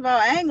 Cause first of all,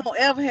 I ain't gonna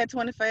ever have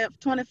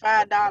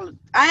 $25.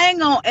 I ain't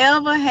gonna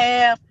ever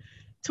have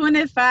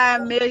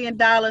 $25 million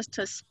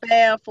to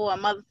spare for a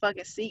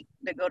motherfucking seat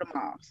to go to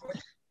Mars.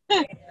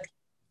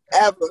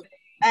 Ever.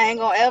 I ain't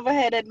gonna ever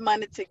have that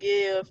money to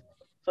give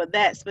for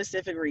that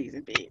specific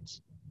reason, bitch.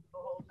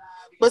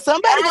 But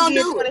somebody I gonna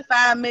give do it.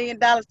 $25 million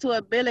to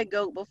a billy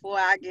goat before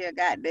I get a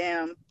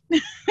goddamn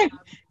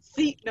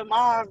seat to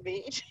Mars,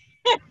 bitch.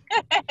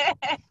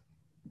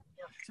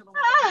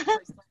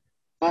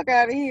 Fuck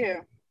out of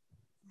here.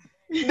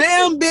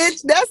 Damn,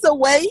 bitch, that's a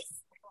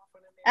waste.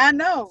 I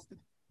know.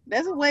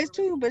 That's a waste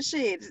too, but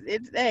shit,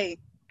 it's hey,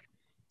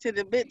 to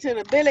the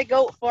billy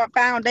goat for a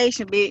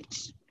foundation,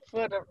 bitch.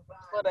 For the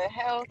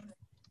health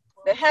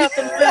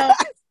and wealth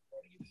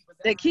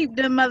that keep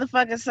them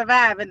motherfuckers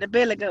surviving, the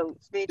billy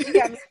goats, bitch. You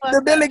got me fucked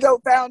The Billy up.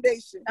 Goat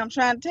Foundation. I'm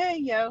trying to tell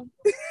you,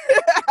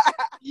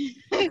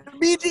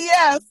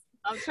 BGF.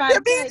 I'm trying to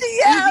The tell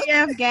you, BGF.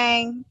 BGF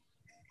gang,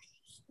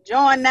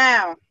 join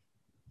now.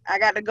 I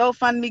got the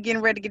GoFundMe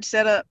getting ready to get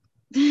set up.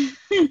 The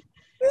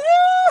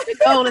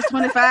goal is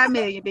 25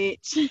 million,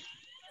 bitch.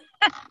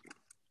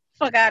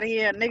 Fuck out of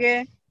here,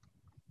 nigga.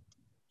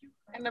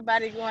 Ain't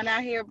nobody going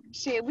out here.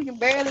 Shit, we can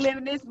barely live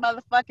in this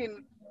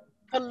motherfucking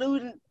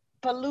pollutionized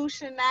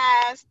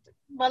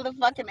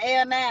motherfucking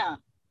air now.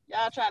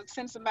 Y'all trying to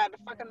send somebody to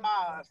fucking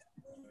Mars.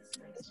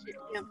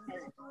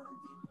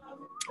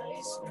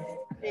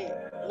 Shit,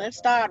 let's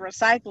start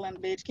recycling,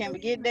 bitch. Can we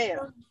get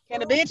there?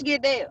 Can the bitch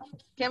get there?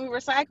 Can we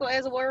recycle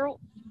as a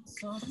world?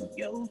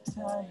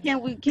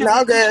 Can we?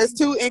 No, girl, it's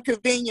too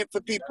inconvenient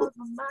for people.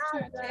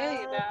 I tell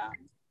you, dog.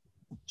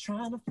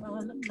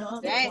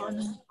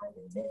 Damn.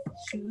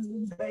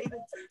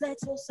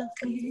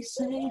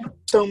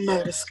 Don't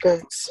matter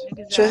skirts.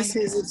 Niggas out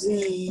Dresses a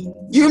jean.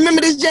 You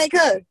remember this Jake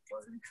Hud?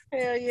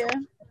 Hell yeah.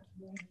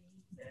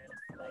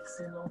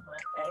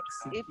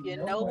 If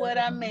you know what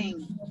I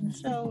mean.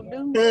 So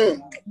do.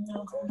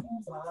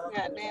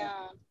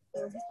 Goddamn.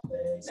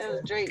 That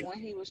was Drake when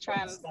he was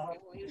trying to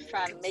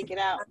make it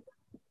out.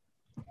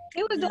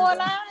 He was doing all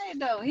right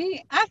though.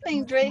 I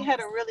think Drake had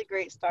a really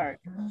great start.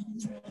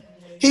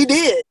 He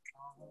did.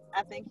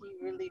 I think he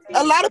really did.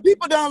 A lot of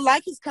people don't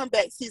like his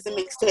comeback season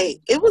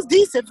mixtape. It was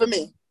decent for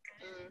me.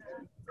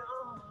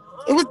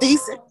 It was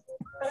decent.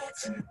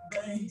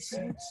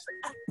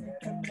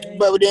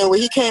 But then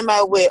when he came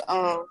out with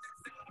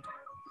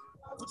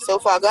So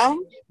Far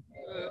Gone,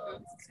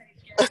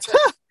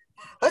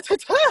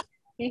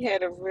 he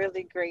had a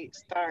really great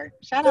start.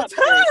 Shout out to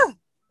Drake.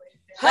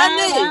 Shout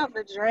out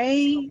to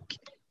Drake.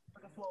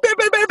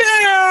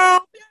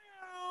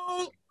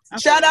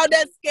 Shout out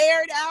that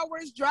Scared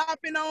Hours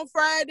dropping on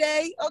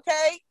Friday,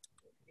 okay?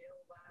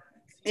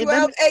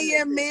 12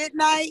 a.m.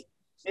 midnight.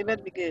 It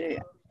better be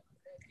good.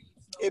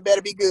 It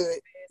better be good.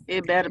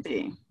 It better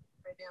be.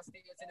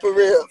 For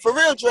real,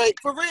 Drake.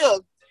 For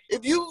real.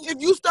 If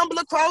you stumble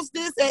across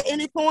this at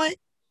any point,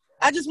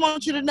 I just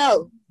want you to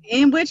know.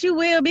 In which you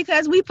will,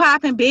 because we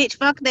popping, bitch.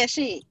 Fuck that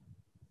shit.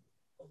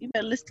 You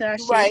better listen to our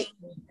shit. Right.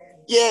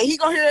 Yeah, he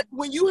gonna hear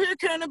when you hear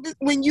cannabis.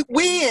 When you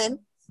win,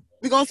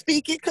 we gonna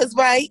speak it. Cause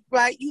right.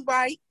 You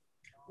right.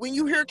 When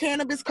you hear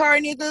Cannabis Car,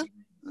 nigga.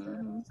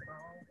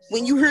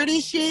 When you hear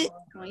this shit,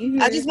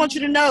 I just want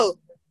you to know.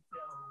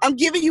 I'm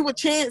giving you a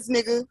chance,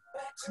 nigga.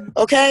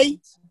 Okay?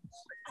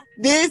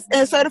 This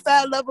and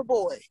Certified Lover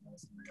Boy.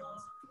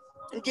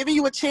 I'm giving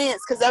you a chance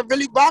because I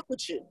really rock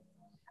with you.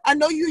 I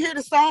know you hear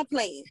the song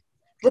playing.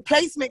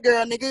 Replacement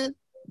Girl, nigga.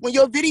 When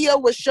your video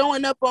was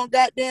showing up on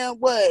goddamn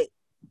what?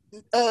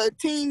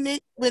 Teen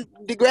Nick when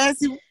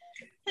Degrassi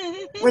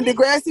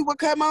would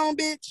come on,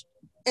 bitch.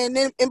 And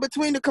then in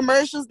between the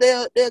commercials,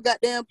 they'll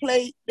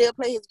play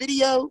his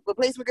video,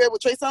 Replacement Girl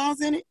with Trey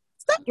Songz in it.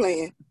 Stop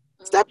playing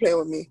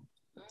with me.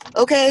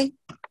 Okay?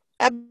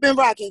 I've been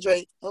rocking,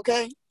 Drake,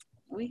 okay?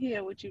 We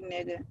here with you,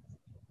 nigga.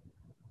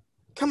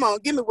 Come on,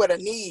 give me what I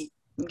need.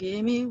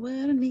 Give me what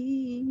I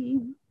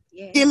need.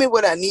 Yeah. Give me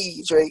what I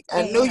need, Drake.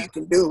 I know you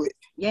can do it.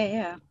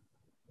 Yeah.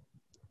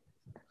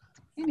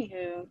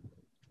 Anywho,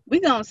 we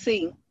gonna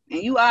see.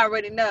 And you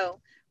already know.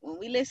 When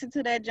we listen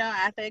to that John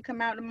after it come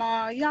out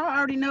tomorrow, y'all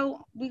already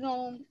know we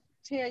gonna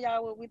tell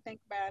y'all what we think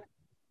about it.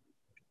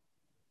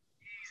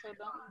 So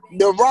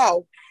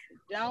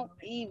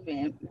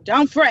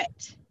don't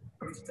fret.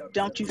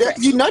 Don't you fret.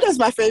 You know that's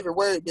my favorite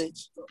word,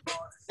 bitch.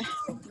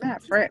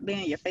 Not fret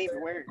being your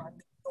favorite word.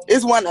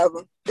 It's one of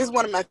them. It's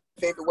one of my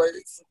favorite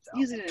words.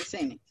 Use it in a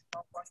sentence.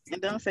 And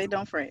don't say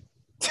don't fret.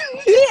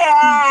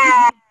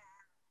 Yeah.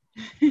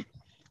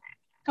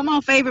 Come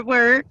on, favorite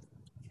word.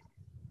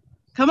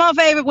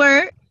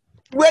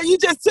 Well, you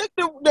just took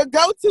the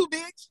go-to,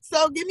 bitch.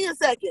 So give me a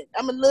second.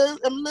 I'm a little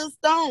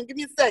stoned. Give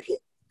me a second.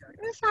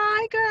 It's all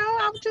right, girl.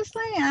 I was just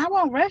saying. I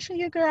won't rush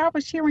you, girl. I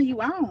was cheering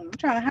you on. I'm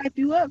trying to hype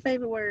you up,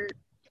 favorite word.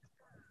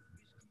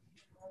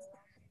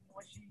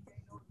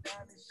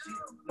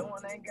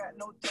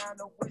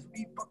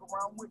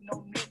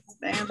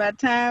 And by the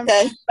time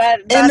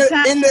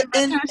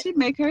she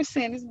make her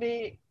sentence,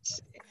 bitch,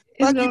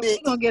 we're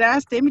gonna get our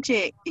stimmy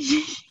check.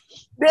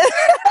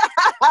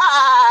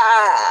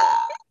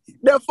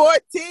 The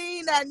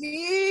 14 I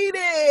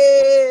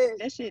needed.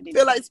 That shit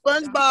Feel like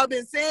SpongeBob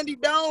and Sandy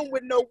Dome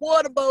with no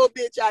water bowl,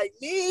 bitch. I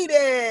need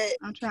it.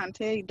 I'm trying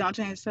to tell you, don't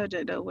change the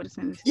subject though. What is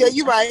in this? Yeah,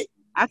 you're right.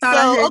 I thought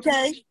I heard.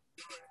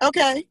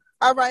 Okay.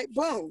 All right,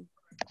 boom.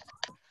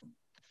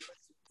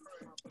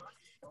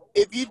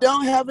 If you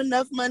don't have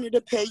enough money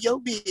to pay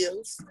your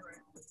bills,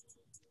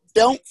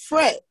 don't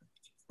fret.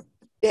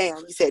 Damn,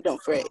 you said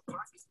don't fret.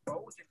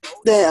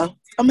 Damn,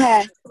 I'm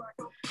high.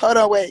 Hold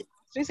on, wait.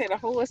 She said the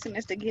whole is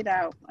to get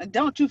out.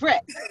 Don't you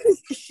fret.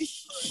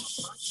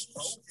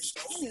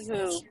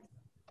 Anywho,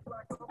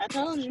 I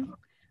told you.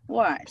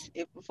 Watch.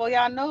 If before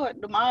y'all know it,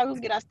 tomorrow we'll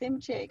get our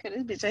stimmy check because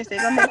this bitch ain't stay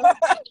gonna make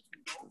it.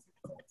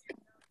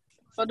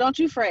 So don't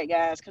you fret,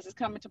 guys, because it's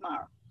coming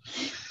tomorrow.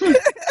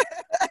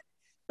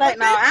 Like,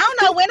 no, I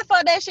don't know when the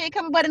fuck that shit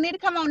coming, but it need to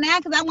come on now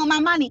because I want my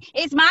money.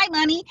 It's my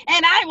money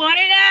and I want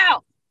it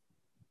out.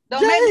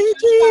 Don't make me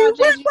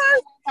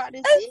Wentworth.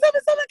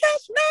 877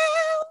 cash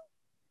now.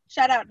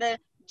 Shout out to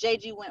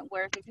JG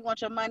Wentworth. If you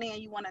want your money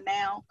and you want it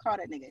now, call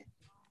that nigga.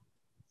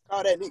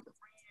 Call that nigga.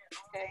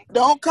 Okay.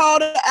 Don't call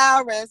the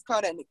IRS.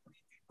 Call that nigga.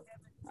 All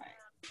right.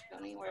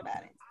 Don't even worry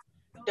about it.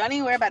 Don't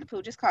even worry about the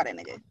poo. Just call that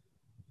nigga.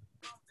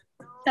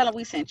 Tell him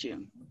we sent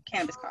you.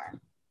 Cannabis card.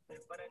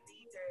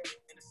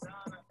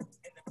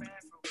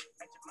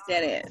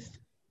 That ass.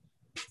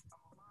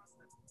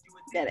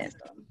 That ass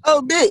though.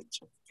 Oh, bitch.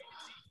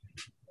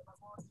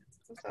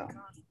 So.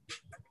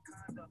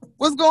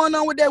 What's going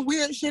on with that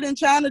weird shit in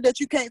China that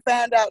you can't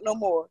find out no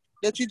more?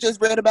 That you just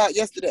read about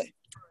yesterday?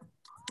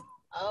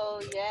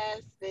 Oh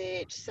yes,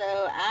 bitch.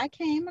 So I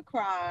came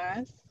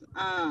across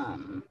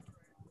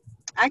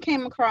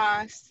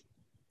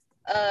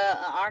an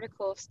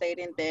article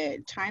stating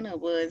that China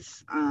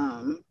was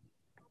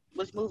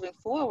moving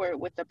forward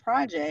with the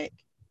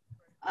project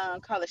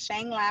called the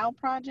Shanglao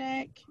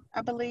project,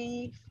 I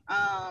believe.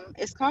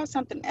 It's called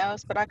something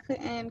else, but I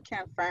couldn't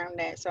confirm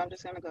that, so I'm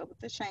just gonna go with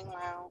the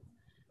Shanglao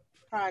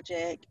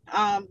project,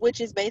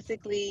 which is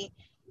basically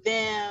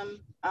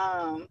them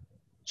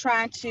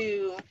trying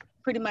to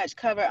pretty much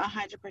cover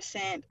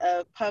 100%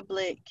 of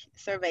public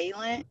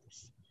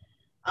surveillance,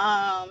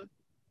 calling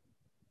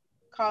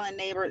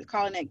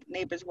it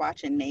neighbors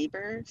watching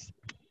neighbors.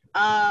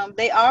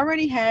 They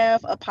already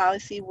have a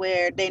policy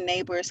where their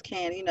neighbors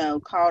can,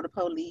 call the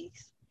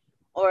police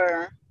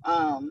or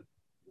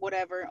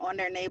whatever on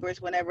their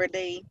neighbors whenever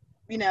they,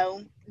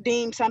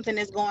 deem something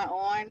is going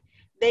on.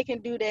 They can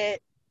do that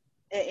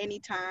at any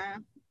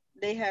time.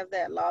 They have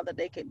that law that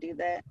they could do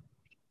that.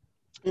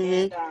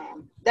 Mm-hmm.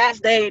 And that's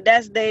their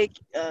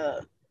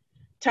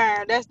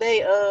term. That's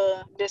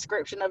their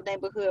description of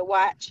neighborhood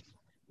watch.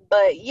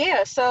 But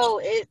yeah,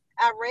 so I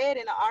read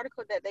in an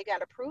article that they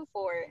got approved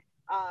for it,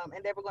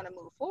 and they were going to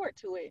move forward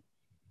to it.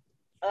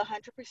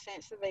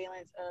 100%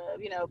 surveillance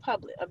of the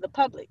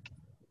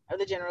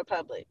general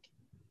public,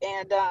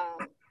 and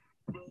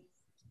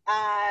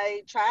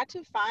I tried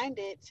to find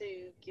it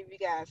to give you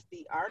guys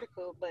the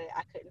article, but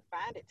I couldn't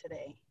find it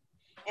today.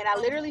 And I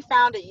literally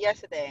found it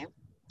yesterday.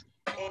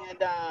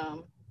 And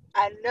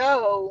I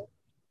know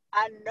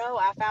I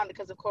found it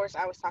because, of course,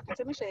 I was talking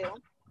to Michelle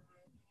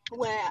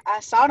when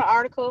I saw the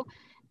article.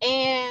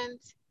 And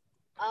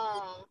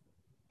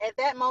at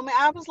that moment,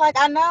 I was like,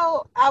 I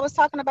know I was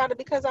talking about it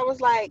because I was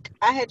like,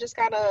 I had just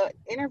got an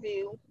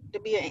interview to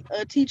be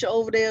a teacher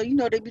over there.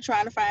 They be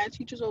trying to find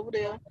teachers over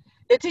there.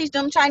 They teach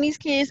them Chinese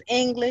kids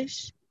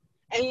English,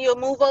 and you'll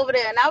move over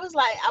there. And I was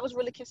like, I was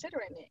really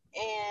considering it.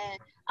 And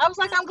I was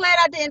like, I'm glad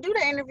I didn't do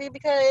the interview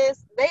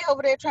because they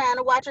over there trying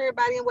to watch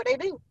everybody and what they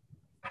do.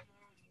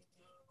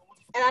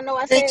 And I know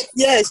I said...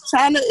 Yes,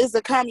 China is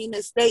a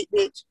communist state,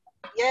 bitch.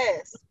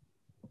 Yes.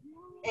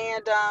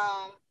 And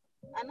I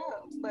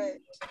know,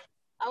 but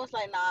I was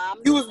like, nah.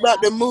 You was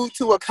about to move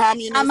to a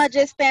communist... I'm going to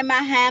just spend my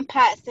hand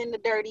pots in the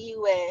dirty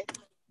U.S.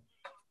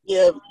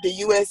 Yeah, the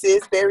U.S.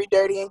 is very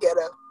dirty and ghetto.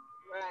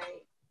 Right.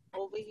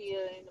 Over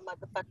here in the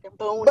motherfucking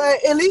boon.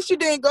 But at least you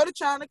didn't go to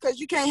China because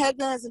you can't have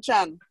guns in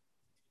China.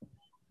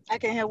 I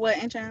can't have what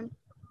in China?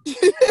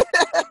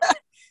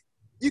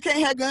 You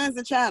can't have guns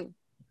in China.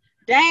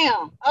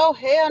 Damn. Oh,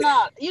 hell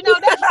no.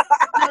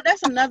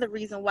 That's another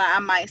reason why I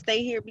might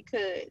stay here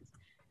because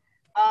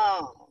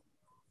I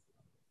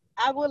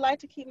would like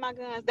to keep my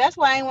guns. That's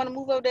why I ain't want to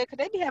move over there because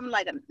they be having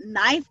like a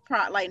knife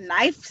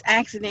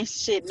accident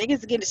shit.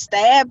 Niggas getting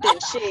stabbed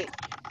and shit.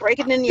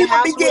 Breaking in your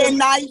house. People be getting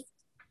knifed.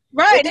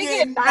 Right, they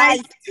get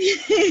knifed.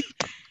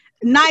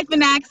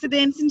 Knifing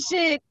accidents and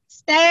shit.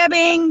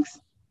 Stabbings.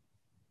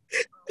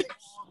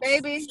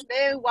 Baby,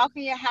 they walk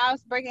in your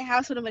house, breaking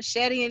house with a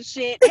machete and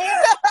shit.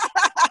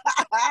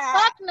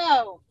 Fuck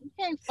no. You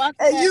can't fuck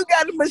Hey, that. You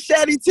got a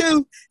machete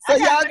too. So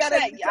y'all got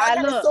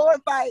a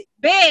sword fight.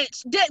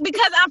 Bitch,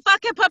 because I'm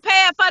fucking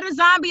prepared for the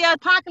zombie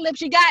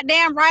apocalypse. You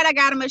goddamn right I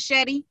got a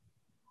machete.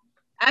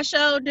 I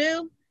sure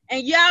do.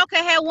 And y'all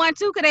can have one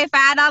too, because they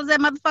 $5 at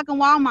motherfucking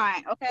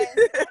Walmart, okay?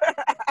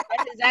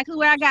 That's exactly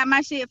where I got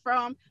my shit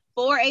from.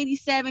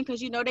 $4.87, because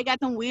they got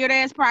them weird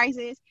ass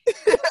prices.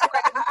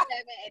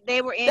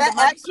 They were in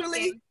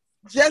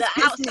just the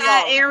pissed me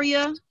outside off.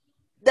 area.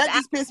 That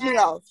just pissed me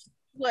off.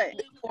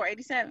 What?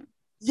 487.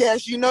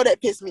 Yes, you know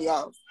that pissed me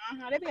off.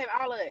 They be having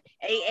all of it.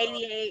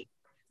 888,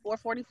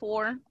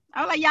 444.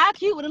 I was like, y'all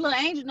cute with the little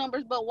angel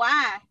numbers, but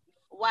why?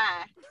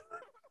 Why?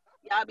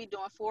 Y'all be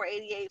doing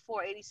 488,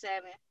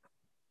 487.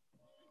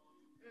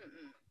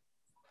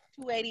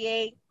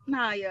 288.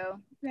 Nah, yo.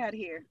 Get out of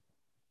here.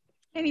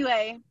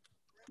 Anyway,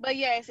 but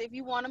yes, if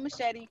you want a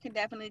machete, you can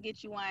definitely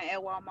get you one at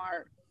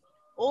Walmart.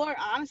 Or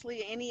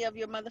honestly, any of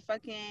your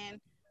motherfucking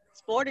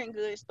sporting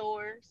goods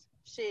stores.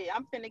 Shit,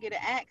 I'm finna get an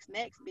axe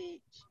next,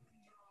 bitch.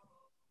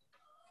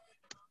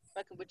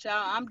 Fucking with y'all.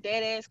 I'm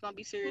dead ass gonna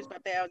be serious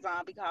about that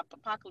zombie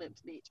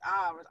apocalypse, bitch.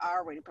 I was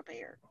already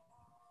prepared.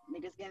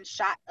 Niggas getting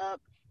shot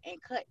up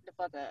and cut the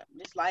fuck up.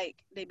 Just like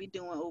they be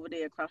doing over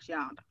there across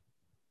yonder.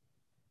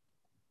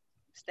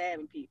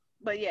 Stabbing people.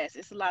 But yes,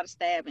 it's a lot of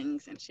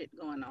stabbings and shit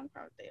going on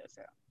across there,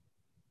 so.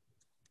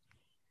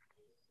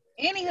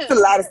 Anywho. It's a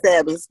lot of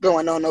stabbings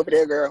going on over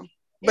there, girl.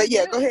 But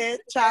yeah, go ahead.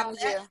 China,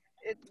 yeah.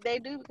 They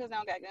do because they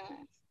don't got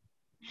guns.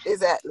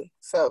 Exactly.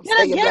 So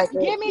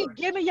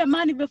give me your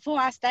money before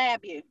I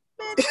stab you.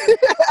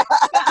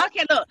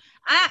 Okay, look,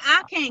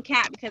 I can't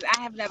cap because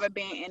I have never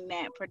been in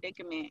that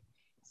predicament.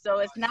 So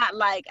it's not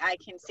like I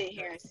can sit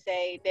here and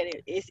say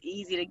that it's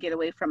easy to get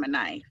away from a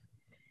knife.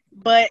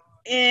 But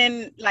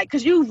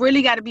because you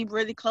really got to be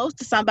really close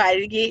to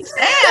somebody to get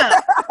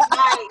stabbed.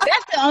 Like,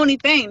 that's the only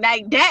thing.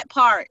 Like, that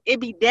part, it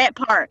be that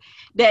part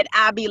that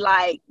I be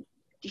like,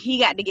 he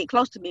got to get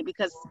close to me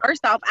because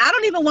first off, I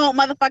don't even want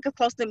motherfuckers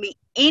close to me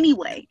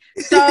anyway.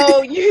 So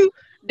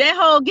that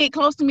whole get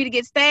close to me to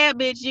get stabbed,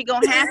 bitch, you're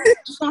gonna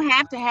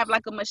have to have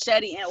like a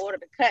machete in order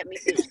to cut me,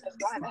 bitch. You're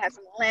gonna have to have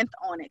some length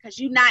on it because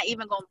you're not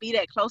even gonna be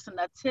that close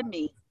enough to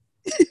me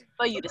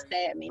for you to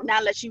stab me. Not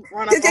unless you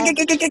run up on me.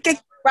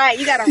 Right,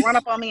 you gotta run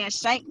up on me and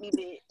shank me,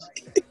 bitch.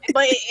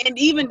 And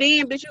even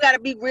then, bitch, you gotta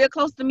be real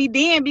close to me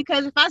then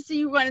because if I see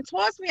you running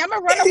towards me, I'm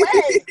gonna run away.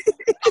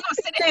 I'm gonna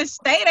sit there and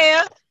stay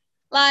there.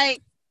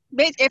 Like,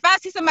 bitch, if I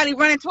see somebody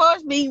running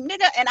towards me,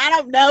 nigga, and I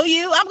don't know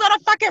you, I'm gonna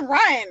fucking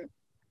run.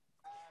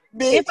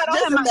 Bitch, if I don't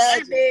have my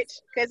gun,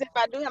 bitch, because if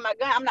I do have my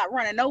gun, I'm not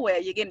running nowhere.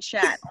 You're getting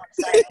shot on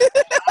the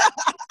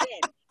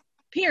side.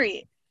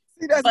 Period.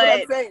 See, that's but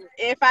what I'm saying.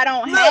 If I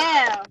don't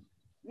have,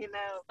 if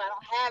I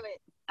don't have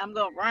it, I'm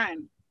gonna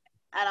run.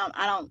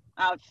 I'll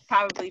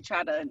probably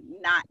try to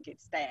not get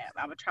stabbed.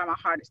 I would try my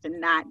hardest to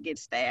not get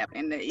stabbed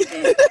in the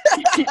event.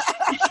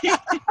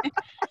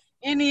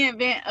 In the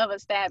event of a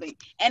stabbing.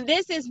 And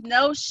this is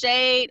no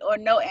shade or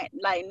no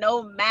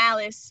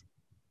malice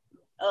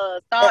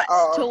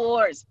thoughts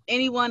towards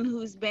anyone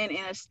who's been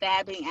in a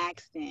stabbing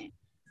accident.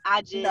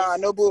 I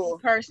just no bull.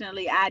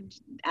 Personally, I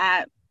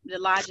the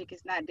logic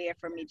is not there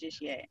for me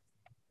just yet.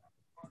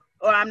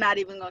 Or I'm not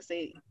even gonna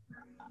say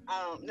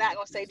not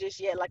gonna say just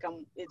yet like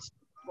it's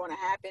gonna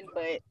happen,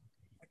 but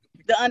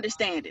the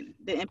understanding,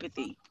 the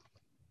empathy.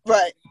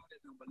 Right.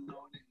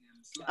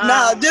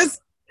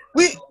 Just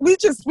we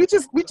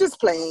just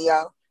playing,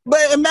 y'all.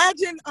 But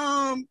imagine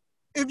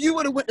if you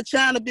would have went to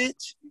China,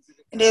 bitch,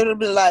 and they would have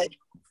been like,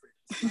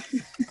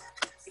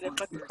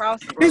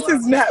 this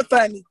is not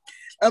funny.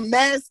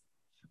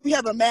 We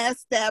have a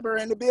mass stabber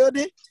in the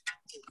building.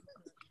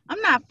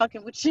 I'm not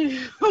fucking with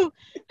you. I'm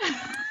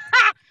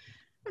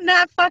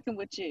not fucking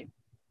with you.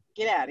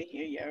 Get out of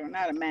here, yo. I'm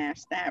not a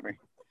mass stabber.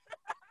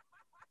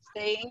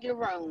 Stay in your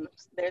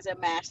rooms. There's a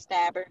mass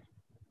stabber.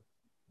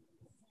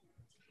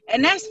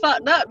 And that's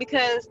fucked up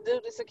because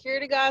the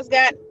security guards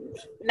got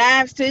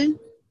knives too.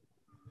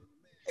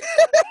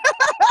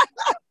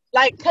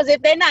 Like, because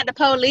if they're not the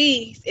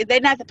police,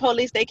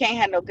 they can't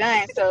have no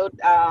guns. So,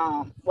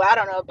 I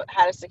don't know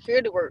how the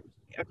security work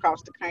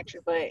across the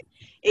country, but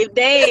if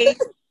they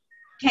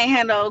can't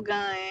have no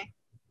gun,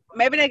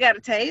 maybe they got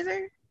a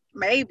taser.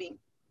 Maybe.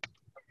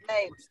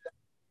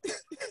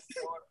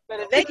 But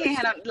if they can't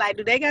have no,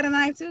 do they got a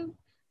knife too?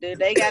 Do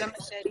they got a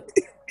machete?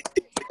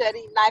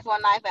 Knife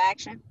on knife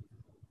action.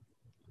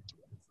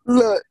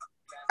 Look,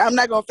 I'm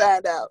not gonna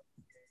find out.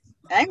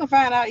 I ain't gonna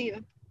find out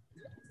either.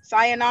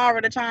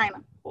 Sayonara to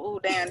China. Oh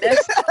damn,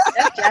 that's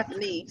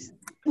Japanese.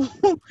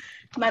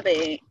 My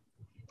bad.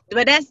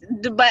 But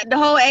the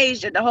whole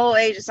Asia,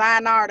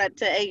 sayonara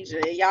to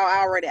Asia. Y'all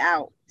already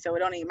out, so it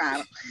don't even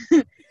matter.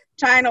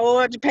 China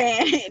or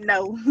Japan,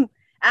 no.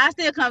 I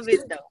still come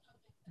visit though.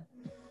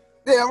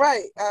 Damn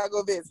right, I'll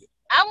go visit.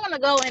 I want to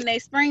go in the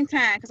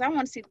springtime because I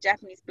want to see the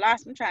Japanese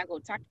blossom. I'm trying to go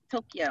to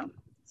Tokyo,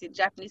 see the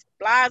Japanese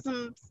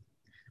blossoms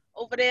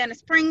over there in the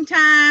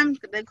springtime.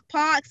 The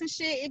parks and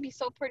shit, it'd be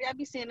so pretty. I'd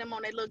be seeing them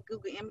on their little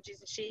Google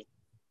images and shit.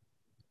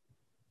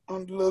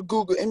 On the little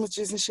Google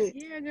images and shit.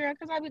 Yeah, girl,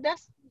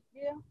 because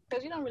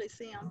because you don't really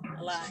see them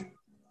a lot.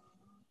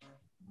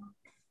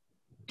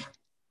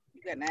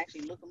 You gotta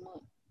actually look them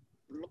up.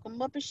 Look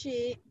them up and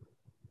shit.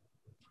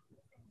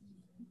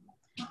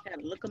 You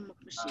gotta look them up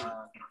and shit.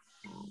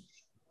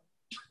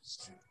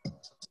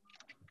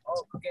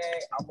 Okay,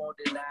 I won't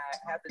deny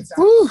half the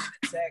time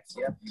the text,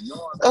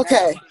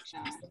 okay.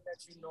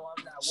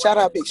 Shout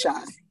out Big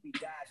Sean.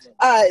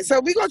 All right, so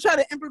we're gonna try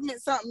to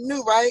implement something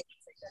new, right?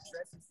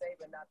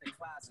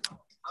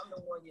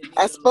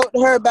 I spoke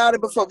to her about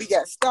it before we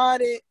got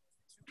started.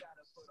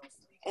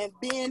 And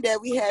being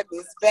that we have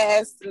this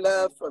vast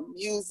love for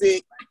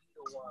music,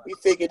 we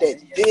figured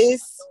that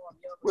this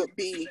would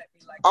be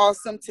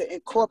awesome to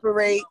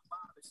incorporate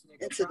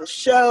into the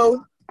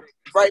show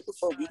right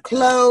before we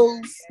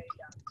close.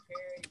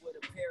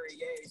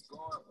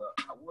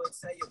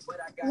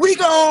 We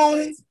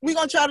gonna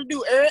try to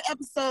do every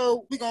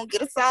episode. We gonna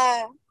get a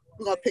song.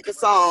 We're gonna pick a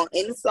song,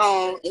 any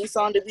song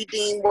that we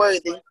deem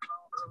worthy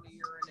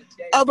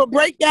of a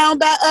breakdown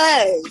by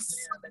us.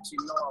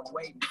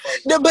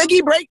 The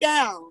Boogie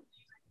Breakdown.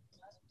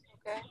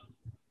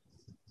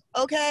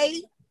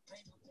 Okay.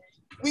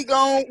 We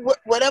gon'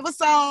 whatever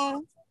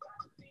song.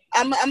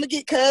 I'm gonna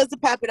get Cuz to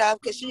pop it off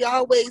because she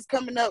always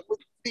coming up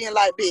with being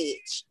like,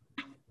 bitch,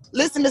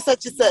 listen to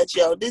such and such,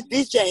 yo.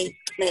 This Jane,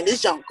 man,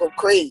 this junk go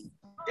crazy.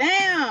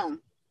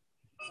 Damn.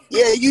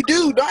 Yeah, you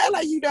do. Don't act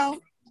like you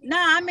don't. No,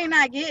 I mean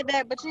I get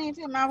that, but you ain't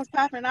tell me I was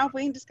popping off.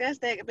 We ain't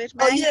discussed that, bitch.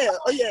 Man.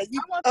 Oh yeah.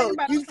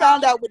 You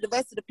found out with the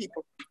rest of the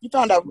people.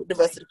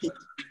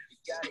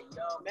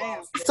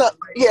 Damn. So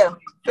yeah.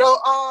 So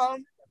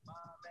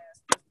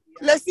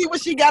let's see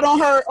what she got on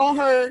her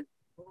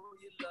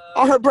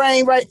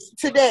brain right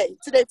today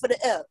for the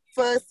F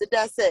for us to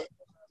dissect.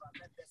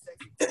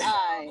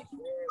 Alright.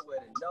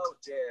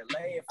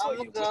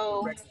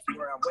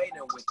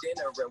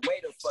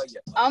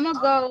 I'm gonna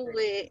go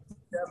with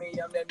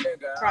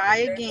Cry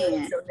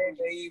Again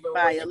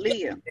by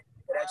Aaliyah.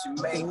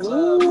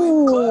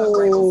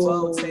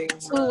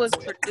 Who was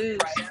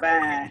produced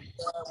by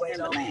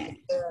Timbaland.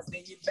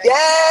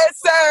 Yes,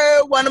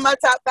 sir. One of my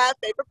top 5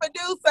 favorite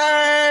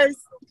producers.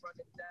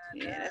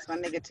 Yeah, that's my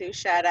nigga too.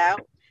 Shout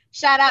out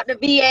to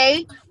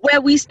VA,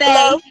 where we stay.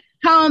 Hello?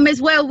 Home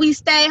is where we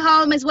stay.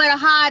 Home is where the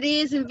heart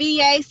is. In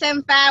VA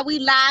 75, we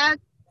live.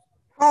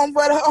 Home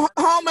of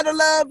the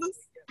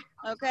lovers.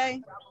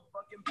 Okay.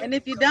 And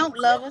if you don't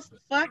love us,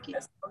 fuck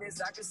it.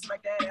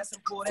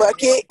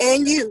 Fuck it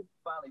and you.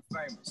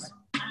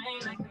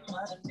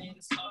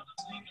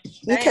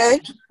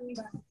 Okay.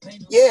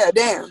 Yeah,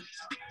 damn.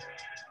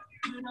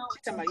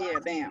 Yeah,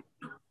 damn.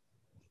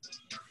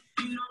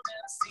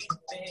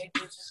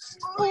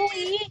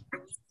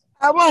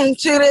 I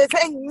want you to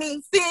take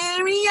me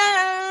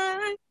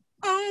serious,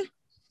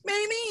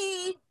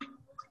 baby.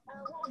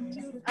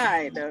 All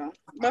right, though.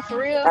 But for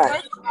real, All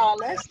right. first of all,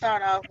 let's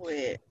start off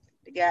with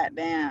the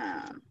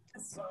goddamn.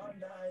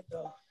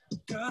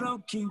 I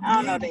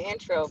don't know the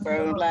intro,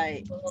 bro.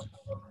 Like,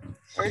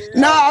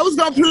 no, I was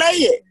gonna play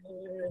it.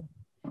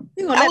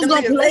 I was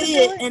gonna play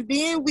it, and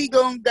then we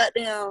gonna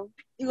goddamn.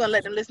 You gonna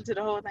let them listen to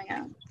the whole thing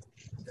out?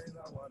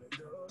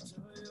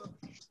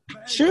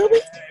 Should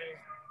we?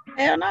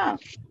 Hell no.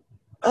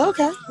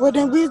 Okay, well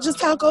then we'll just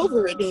talk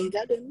over it then.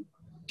 Goddamn.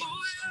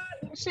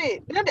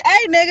 Shit.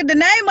 Hey, nigga, the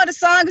name of the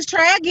song is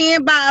Try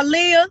Again by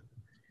Aaliyah.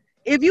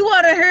 If you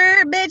want to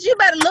hear it, bitch, you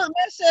better look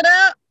that shit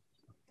up.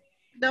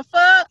 The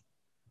fuck?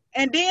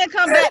 And then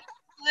come back.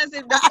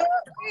 The fuck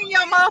in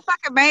your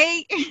motherfucking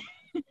mate.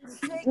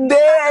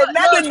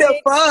 Not the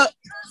fuck.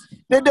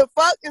 The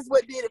fuck is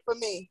what did it for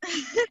me.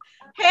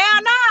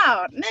 Hell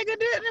no. Nigga,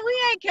 we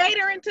ain't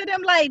catering to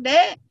them like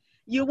that.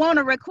 You want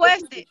to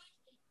request it,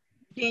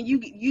 then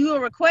you'll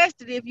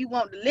request it if you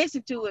want to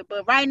listen to it.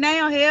 But right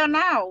now, hell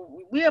no.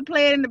 We'll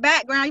play it in the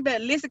background. You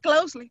better listen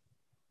closely.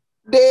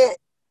 Dead.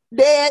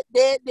 All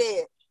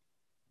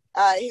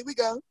right, here we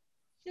go.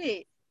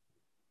 Shit.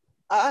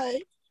 All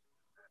right.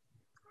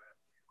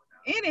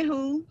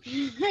 Anywho.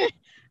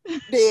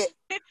 Dead.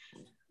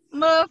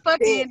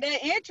 Motherfucking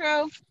that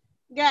intro.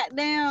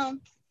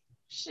 Goddamn.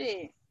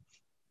 Shit.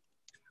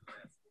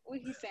 We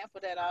can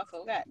sample that off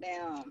of.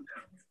 Goddamn.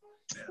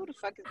 Who the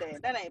fuck is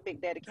that? That ain't Big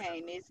Daddy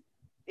Kane, is it?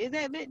 Is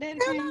that Big Daddy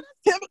Kane?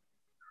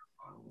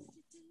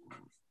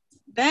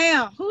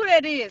 Damn, who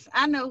that is?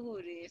 I know who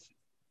it is.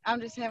 I'm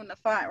just having a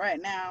fight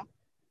right now.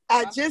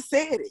 I just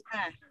said it.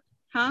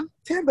 Huh?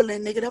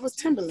 Timberland, nigga. That was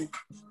Timberland.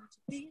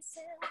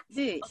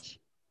 Bitch.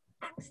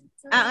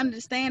 I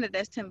understand that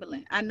that's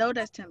Timberland. I know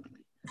that's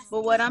Timberland.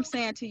 But what I'm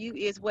saying to you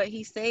is what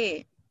he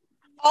said.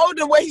 Oh,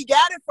 the way he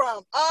got it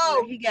from.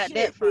 Oh, where he got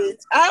that from.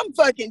 Bitch. I'm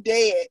fucking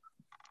dead.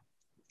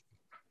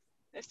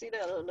 Let's see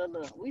that.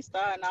 Look. We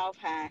starting off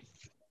high.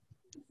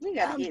 We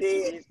gotta get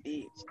to this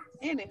bitch.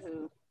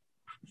 Anywho,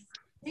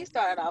 he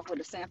started off with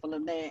a sample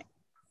of that.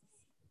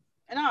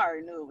 And I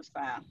already knew it was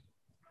foul.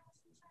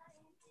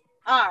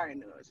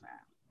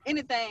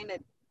 Anything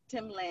that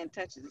Timbaland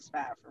touches is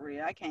foul for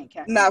real. I can't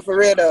cap. Nah, for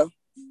real though.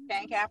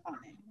 Can't cap on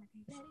it.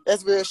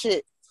 That's real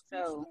shit.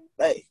 So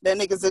like that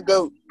nigga's a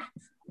goat.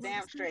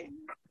 Damn straight.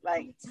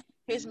 Like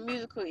his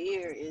musical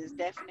ear is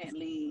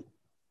definitely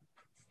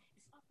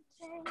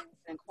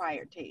an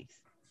acquired taste.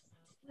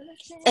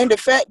 And the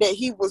fact that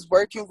he was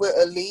working with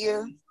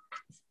Aaliyah.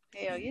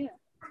 Hell yeah.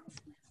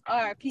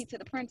 R.I.P. to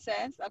the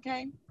princess,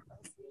 okay?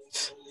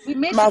 We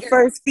miss my you,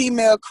 first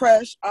female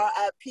crush,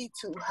 R.I.P.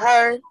 to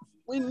her.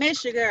 We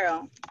miss you,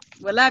 girl.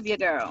 We love you,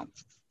 girl.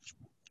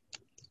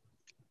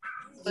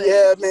 But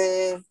yeah,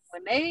 man.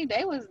 When they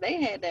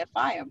had that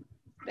fire.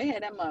 They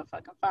had that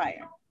motherfucking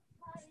fire.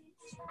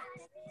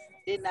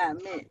 Did not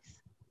miss.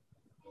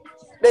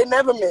 They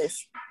never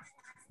miss.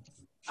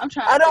 I'm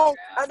trying I to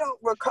don't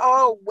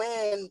recall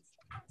when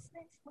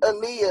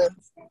Aaliyah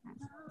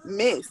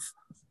missed.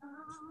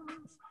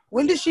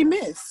 When did she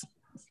miss?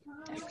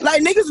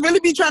 Like, niggas really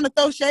be trying to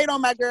throw shade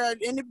on my girl,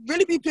 and it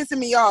really be pissing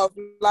me off.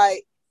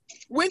 Like,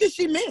 when did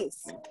she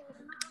miss?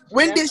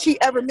 When did she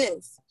ever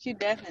miss? She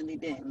definitely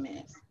didn't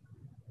miss.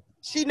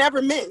 She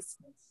never missed.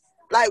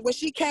 Like, when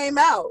she came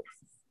out.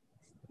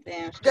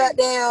 Damn straight.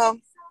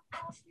 Goddamn.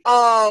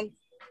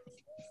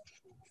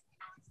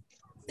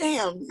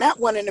 Damn, not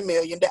One in a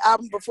Million. The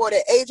album before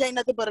that, Age Ain't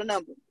Nothing But a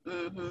Number.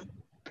 Mm-hmm.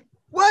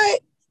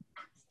 What?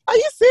 Are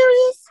you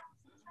serious?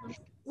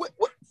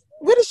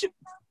 What is she?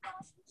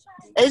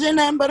 Age Ain't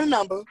Nothing But a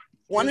Number.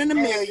 One in a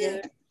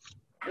Million. Good.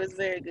 It was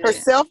very good. Her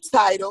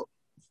self-titled.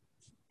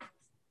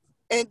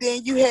 And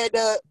then you had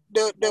the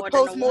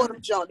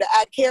postmortem joint, the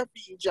I Care For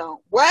You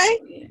joint.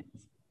 What? Yeah.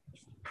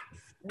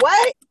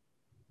 What?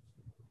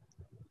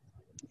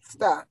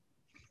 Stop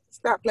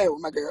playing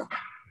with my girl.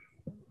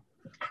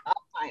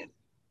 All fire.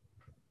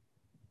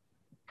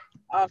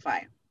 All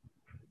fire.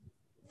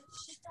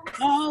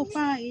 All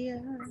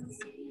fire.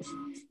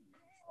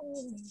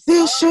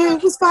 This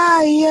shit was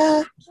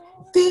fire.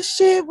 This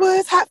shit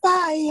was hot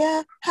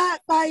fire.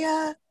 Hot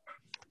fire.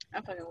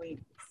 I'm fucking weak.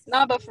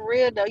 No, but for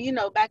real though, you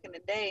know, back in the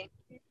day,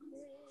 they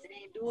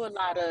didn't do a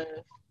lot of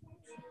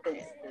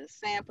the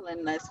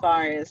sampling as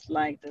far as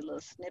like the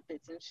little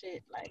snippets and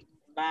shit, like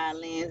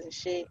violins and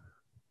shit.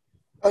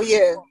 Oh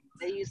yeah.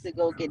 They used to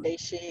go get their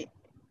shit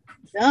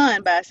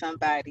done by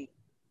somebody.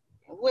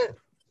 What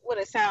would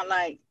it sound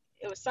like?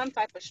 It was some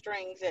type of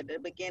strings at the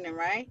beginning,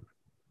 right?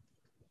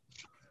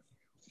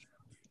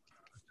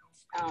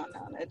 I don't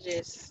know. That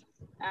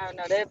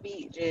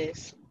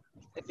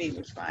beat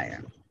was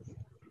fire.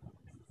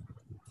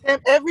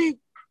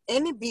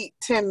 Any beat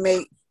Tim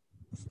make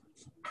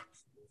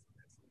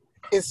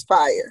is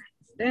fire.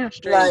 Damn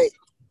straight. Like,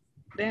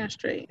 damn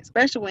straight.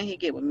 Especially when he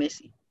get with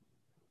Missy.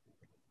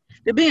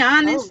 To be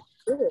honest,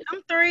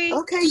 them three.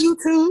 Okay, you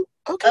two.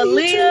 Okay,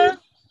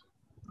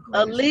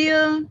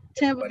 Aaliyah,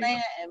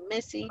 Timbaland, and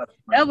Missy.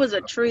 That was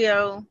a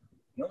trio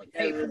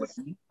that was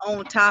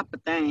on top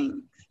of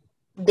things.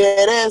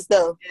 Dead ass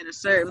though. At a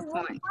certain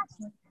point.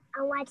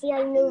 I'm watching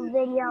a new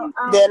video.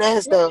 Dead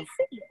ass though.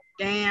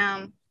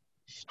 Damn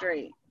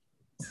straight.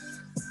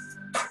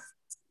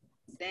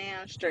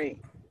 Damn straight.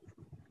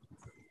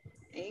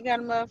 And you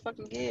gotta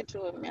motherfucking get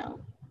to him, yo.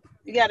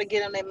 You gotta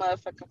get on their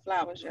motherfucking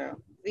flowers,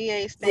 yo.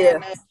 VA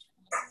stand up.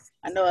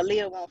 I know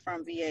Aaliyah won't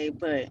from VA,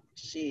 but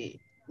shit,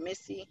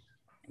 Missy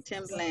and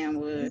Timbaland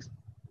was.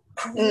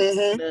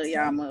 Love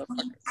y'all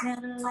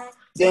motherfuckers.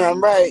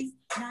 Damn right.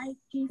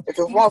 If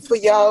it weren't for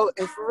y'all,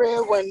 and for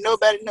real, when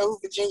nobody know who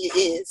Virginia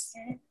is,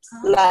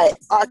 like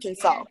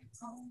Arkansas.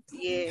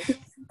 Yeah.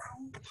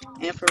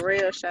 And for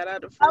real, shout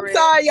out to I'm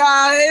sorry,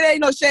 y'all. It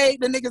ain't no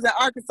shade to niggas in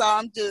Arkansas.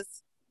 I'm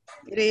just.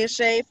 It is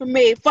shade for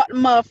me. Fuck the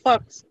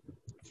motherfuckers.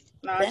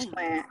 No, I'm just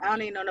playing. I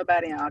don't even know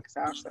nobody in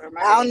Arkansas. So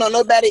I don't know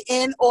nobody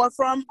in or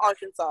from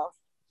Arkansas.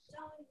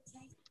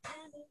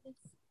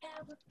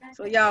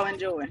 So y'all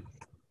enjoy.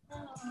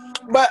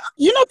 But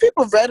you know,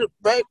 people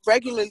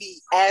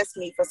regularly ask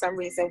me for some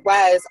reason,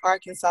 why is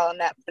Arkansas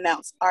not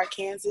pronounced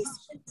Arkansas?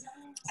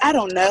 I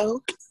don't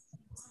know.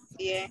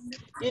 Yeah,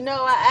 you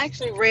know, I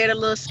actually read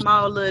a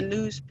small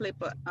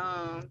newspaper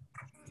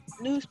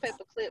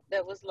clip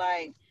that was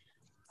like,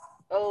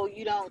 oh,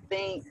 you don't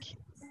think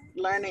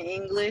learning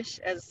English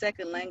as a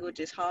second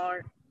language is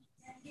hard?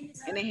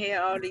 And they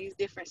had all these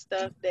different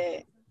stuff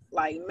that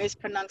like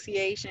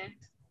mispronunciations.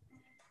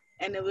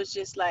 And it was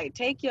just like,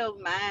 take your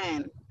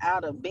mind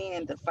out of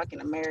being the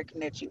fucking American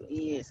that you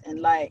is. And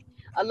like,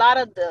 a lot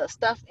of the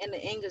stuff in the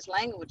English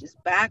language is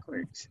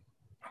backwards.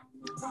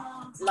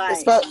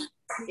 Like,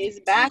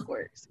 it's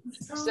backwards.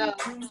 So,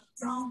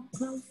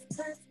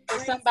 for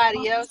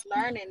somebody else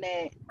learning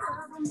that,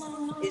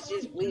 it's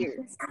just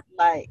weird.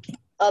 Like,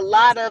 a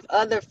lot of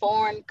other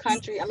foreign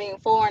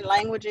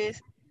languages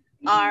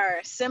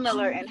are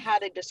similar in how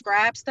they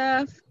describe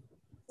stuff.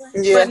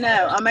 Yeah. But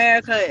no, not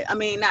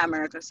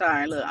America,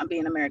 sorry, look, I'm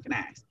being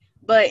Americanized.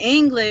 But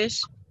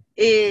English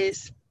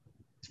is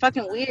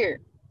fucking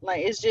weird.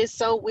 Like, it's just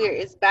so weird.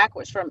 It's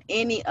backwards from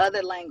any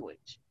other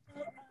language.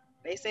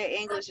 They say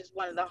English is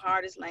one of the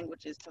hardest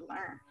languages to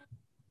learn.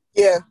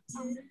 Yeah.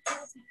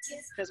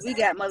 Because we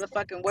got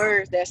motherfucking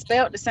words that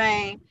spelled the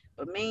same,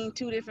 but mean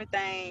two different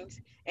things.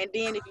 And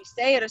then if you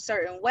say it a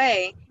certain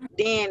way,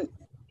 then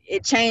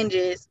it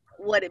changes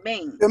what it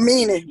means. The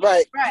meaning,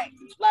 right. Right.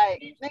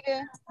 Like,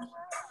 nigga.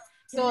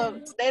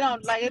 So they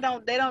don't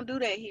do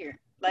that here.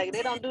 Like,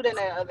 they don't do that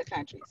in other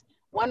countries.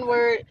 One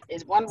word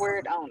is one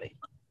word only.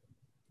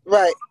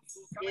 Right.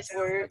 This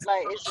word,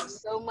 like, it's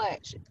just so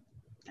much.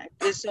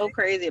 It's so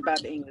crazy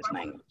about the English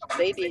language.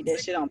 They did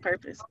that shit on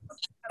purpose.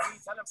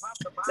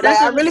 But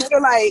I really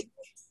feel like.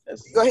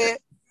 Go ahead.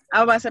 I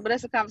was about to say, but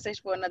that's a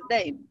conversation for another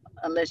day,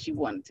 unless you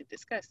wanted to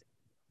discuss it.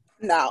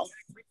 No.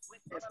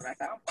 That's what I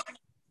thought.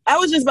 I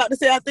was just about to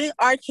say, I think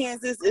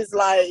Arkansas is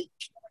like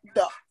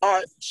the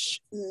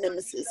arch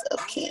nemesis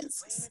of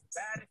Kansas.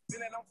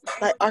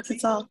 Like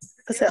Arkansas.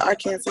 I said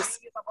Arkansas.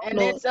 And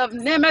Lord. it's a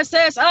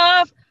nemesis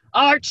of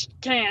Arch,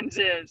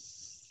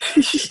 Kansas.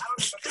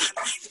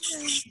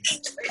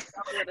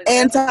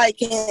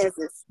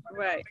 Anti-Kansas.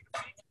 Right.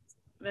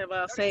 That's what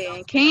I'll say.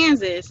 In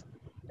Kansas,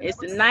 it's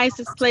the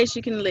nicest place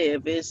you can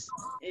live. It's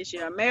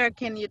your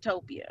American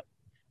utopia.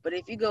 But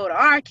if you go to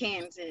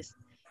Arkansas,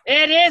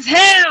 it is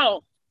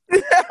hell.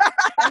 That's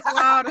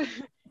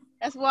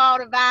where all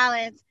the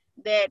violence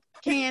that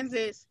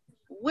Kansas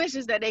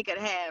wishes that they could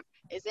have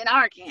is in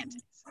Arkansas.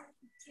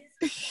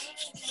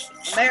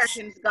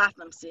 Americans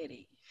Gotham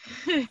City.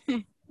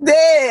 Dead.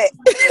 Dead.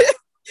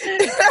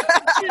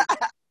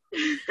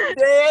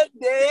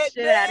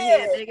 Shit out of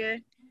here,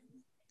 nigga.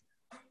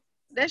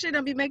 That shit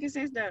don't be making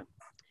sense though.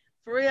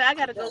 For real,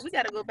 we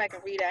gotta go back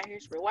and read our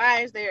history.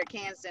 Why is there a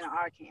Kansas and an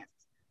Arkansas?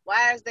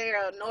 Why is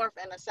there a North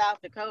and a South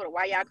Dakota?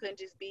 Why y'all couldn't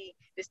just be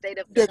the state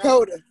of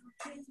Dakota?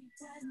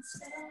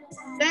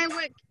 Same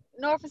with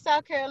North and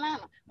South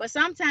Carolina. But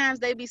sometimes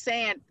they be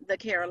saying the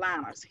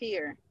Carolinas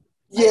here.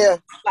 Yeah.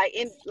 Like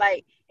in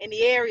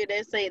the area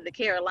they say the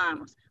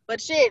Carolinas. But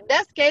shit,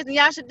 that's the case, and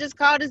y'all should just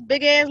call this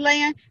big ass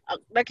land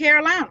the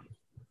Carolina.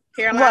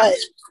 Carolina. Right.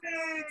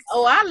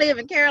 Oh, I live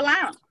in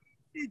Carolina.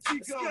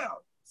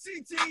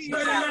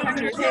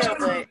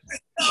 But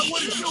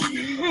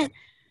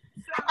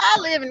I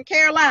live in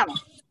Carolina.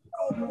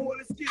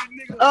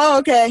 Oh,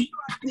 okay.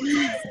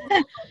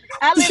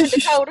 I live in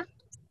Dakota.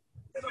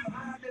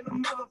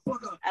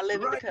 I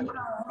live in Dakota.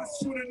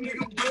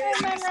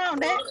 There's nothing wrong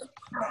with that.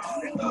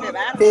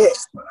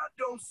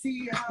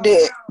 Dead.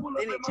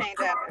 They need to change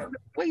Idaho.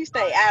 Where you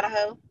stay?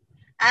 Idaho?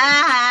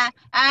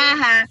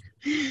 Uh-huh.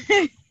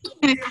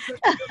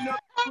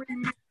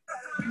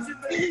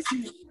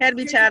 Had to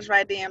be charged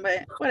right then,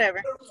 but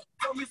whatever.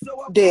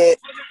 Dead.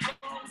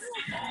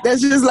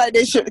 That's just like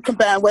they should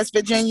combine West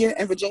Virginia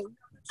and Virginia.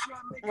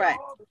 Right.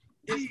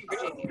 This is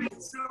Virginia.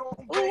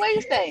 Ooh, where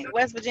you stay?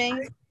 West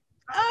Virginia?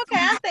 Okay,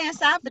 I stay in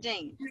South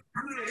Virginia.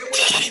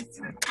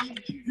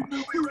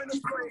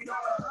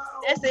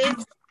 That's it.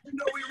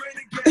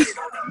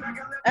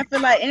 I feel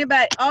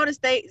like all the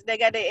states, they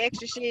got their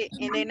extra shit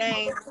in their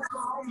name.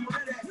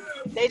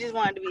 They just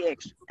wanted to be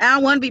extra. I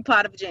don't want to be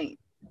part of Virginia.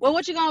 Well,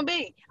 what you gonna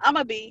be? I'm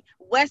gonna be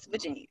West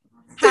Virginia.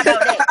 How about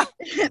that?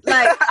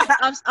 Like,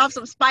 off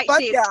some spite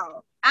Fuck shit.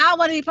 y'all. I don't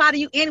want to be part of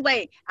you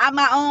anyway. I'm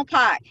my own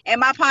part, and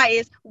my part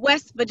is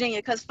West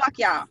Virginia, cause fuck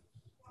y'all.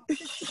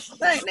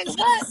 Like, nigga,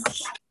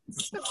 what?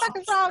 The fuck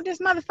is wrong with this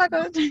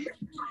motherfucker?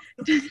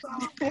 This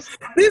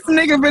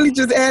nigga really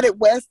just added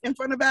West in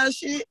front of our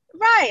shit.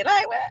 Right,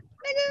 like what?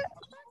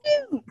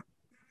 Nigga,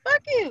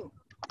 fuck you.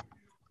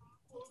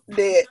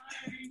 Dead.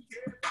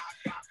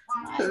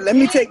 Let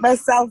me take my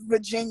South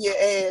Virginia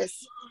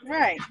ass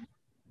Right.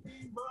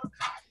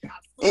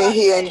 in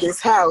here in this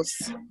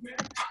house.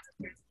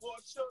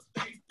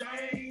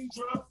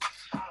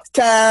 It's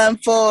time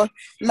for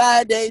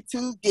my day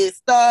to get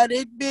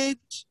started,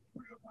 bitch.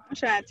 I'm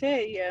trying to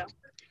tell you.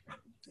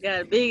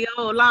 Got a big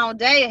old long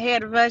day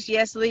ahead of us.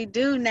 Yes, we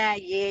do now.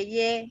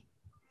 Yeah.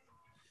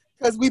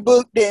 Cause we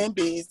booked and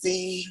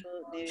busy.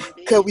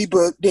 Cause we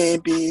booked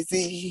and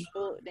busy.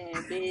 Booked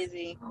and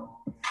busy.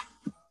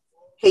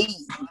 Hey.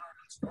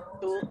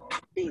 Book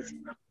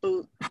busy.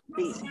 Book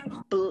busy.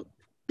 Book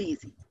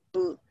busy.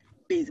 Book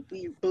busy.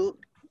 We book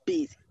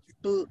busy.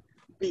 Book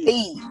busy.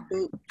 Hey.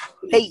 Book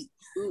Hey.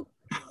 book.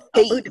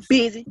 Hey. Book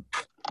busy.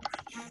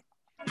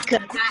 Cause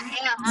I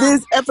am.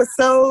 This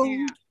episode.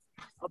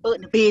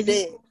 Book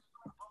busy.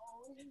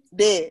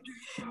 Dead.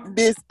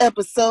 This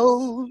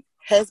episode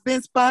has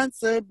been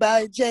sponsored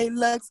by J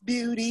Lux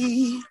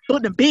Beauty.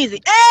 Book busy.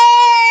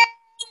 Hey!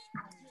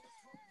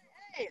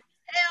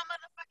 Hell,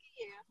 motherfucking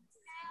yeah.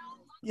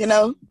 You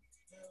know,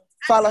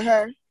 follow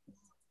her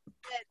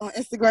on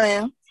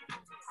Instagram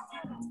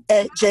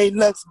at J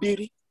Lux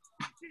Beauty.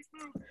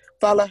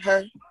 Follow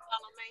her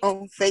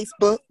on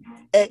Facebook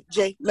at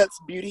J Lux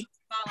Beauty.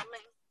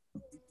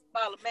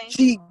 Follow me.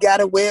 She got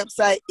a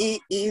website.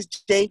 It is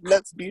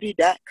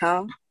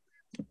jluxbeauty.com.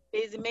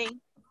 Busy me.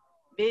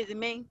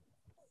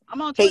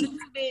 I'm on Twitter too,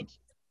 bitch.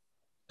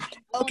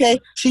 Okay,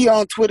 she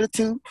on Twitter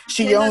too.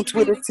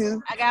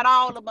 I got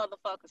all the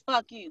motherfuckers.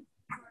 Fuck you.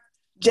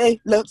 J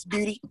Lux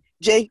Beauty.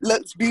 J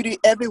Lux Beauty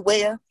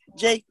everywhere.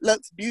 J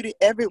Lux Beauty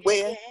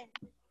everywhere. Yeah.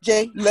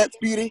 J Lux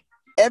Beauty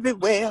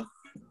everywhere.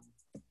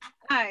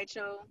 All right,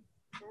 y'all.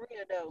 For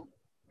real though.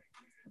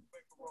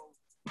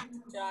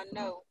 Y'all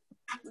know.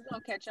 We're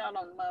gonna catch y'all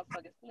on the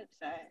motherfucking flip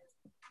side.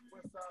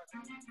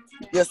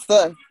 Yes,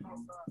 sir.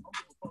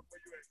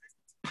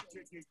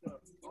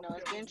 You know,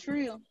 it's been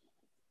true.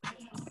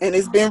 And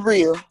it's been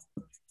real.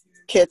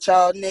 Catch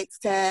y'all next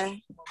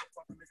time.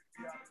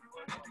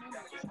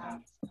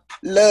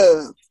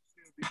 Love.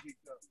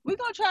 We're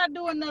gonna try to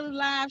do another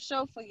live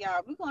show for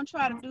y'all. We're gonna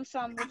try to do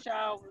something with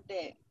y'all with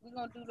that. We're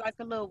gonna do like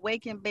a little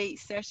wake and bake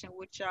session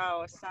with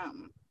y'all or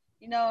something.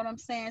 You know what I'm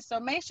saying? So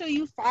make sure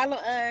you follow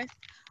us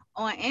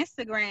on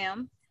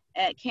Instagram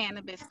at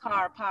Cannabis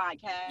Car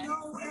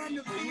Podcast, where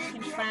you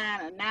can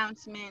find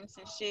announcements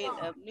and shit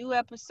of new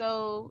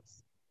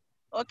episodes,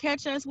 or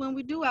catch us when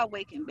we do our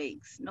wake and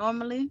bakes.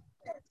 Normally,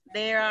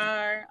 there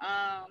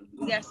are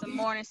we got some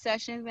morning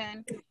sessions,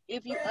 and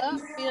if you up,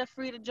 feel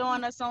free to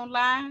join us on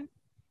live.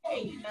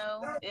 And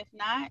if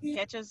not,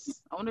 catch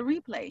us on the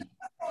replay.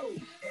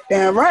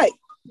 Damn right.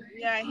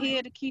 We are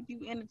here to keep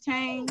you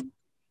entertained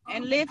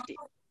and lifted.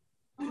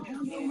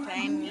 Entertained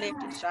and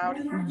lifted,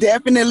 shawty.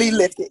 Definitely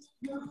lifted.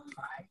 All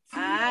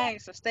right,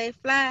 so stay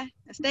fly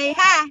and stay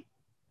high.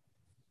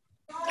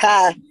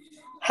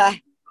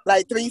 High,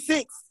 like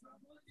 3-6.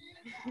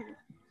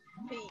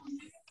 Peace.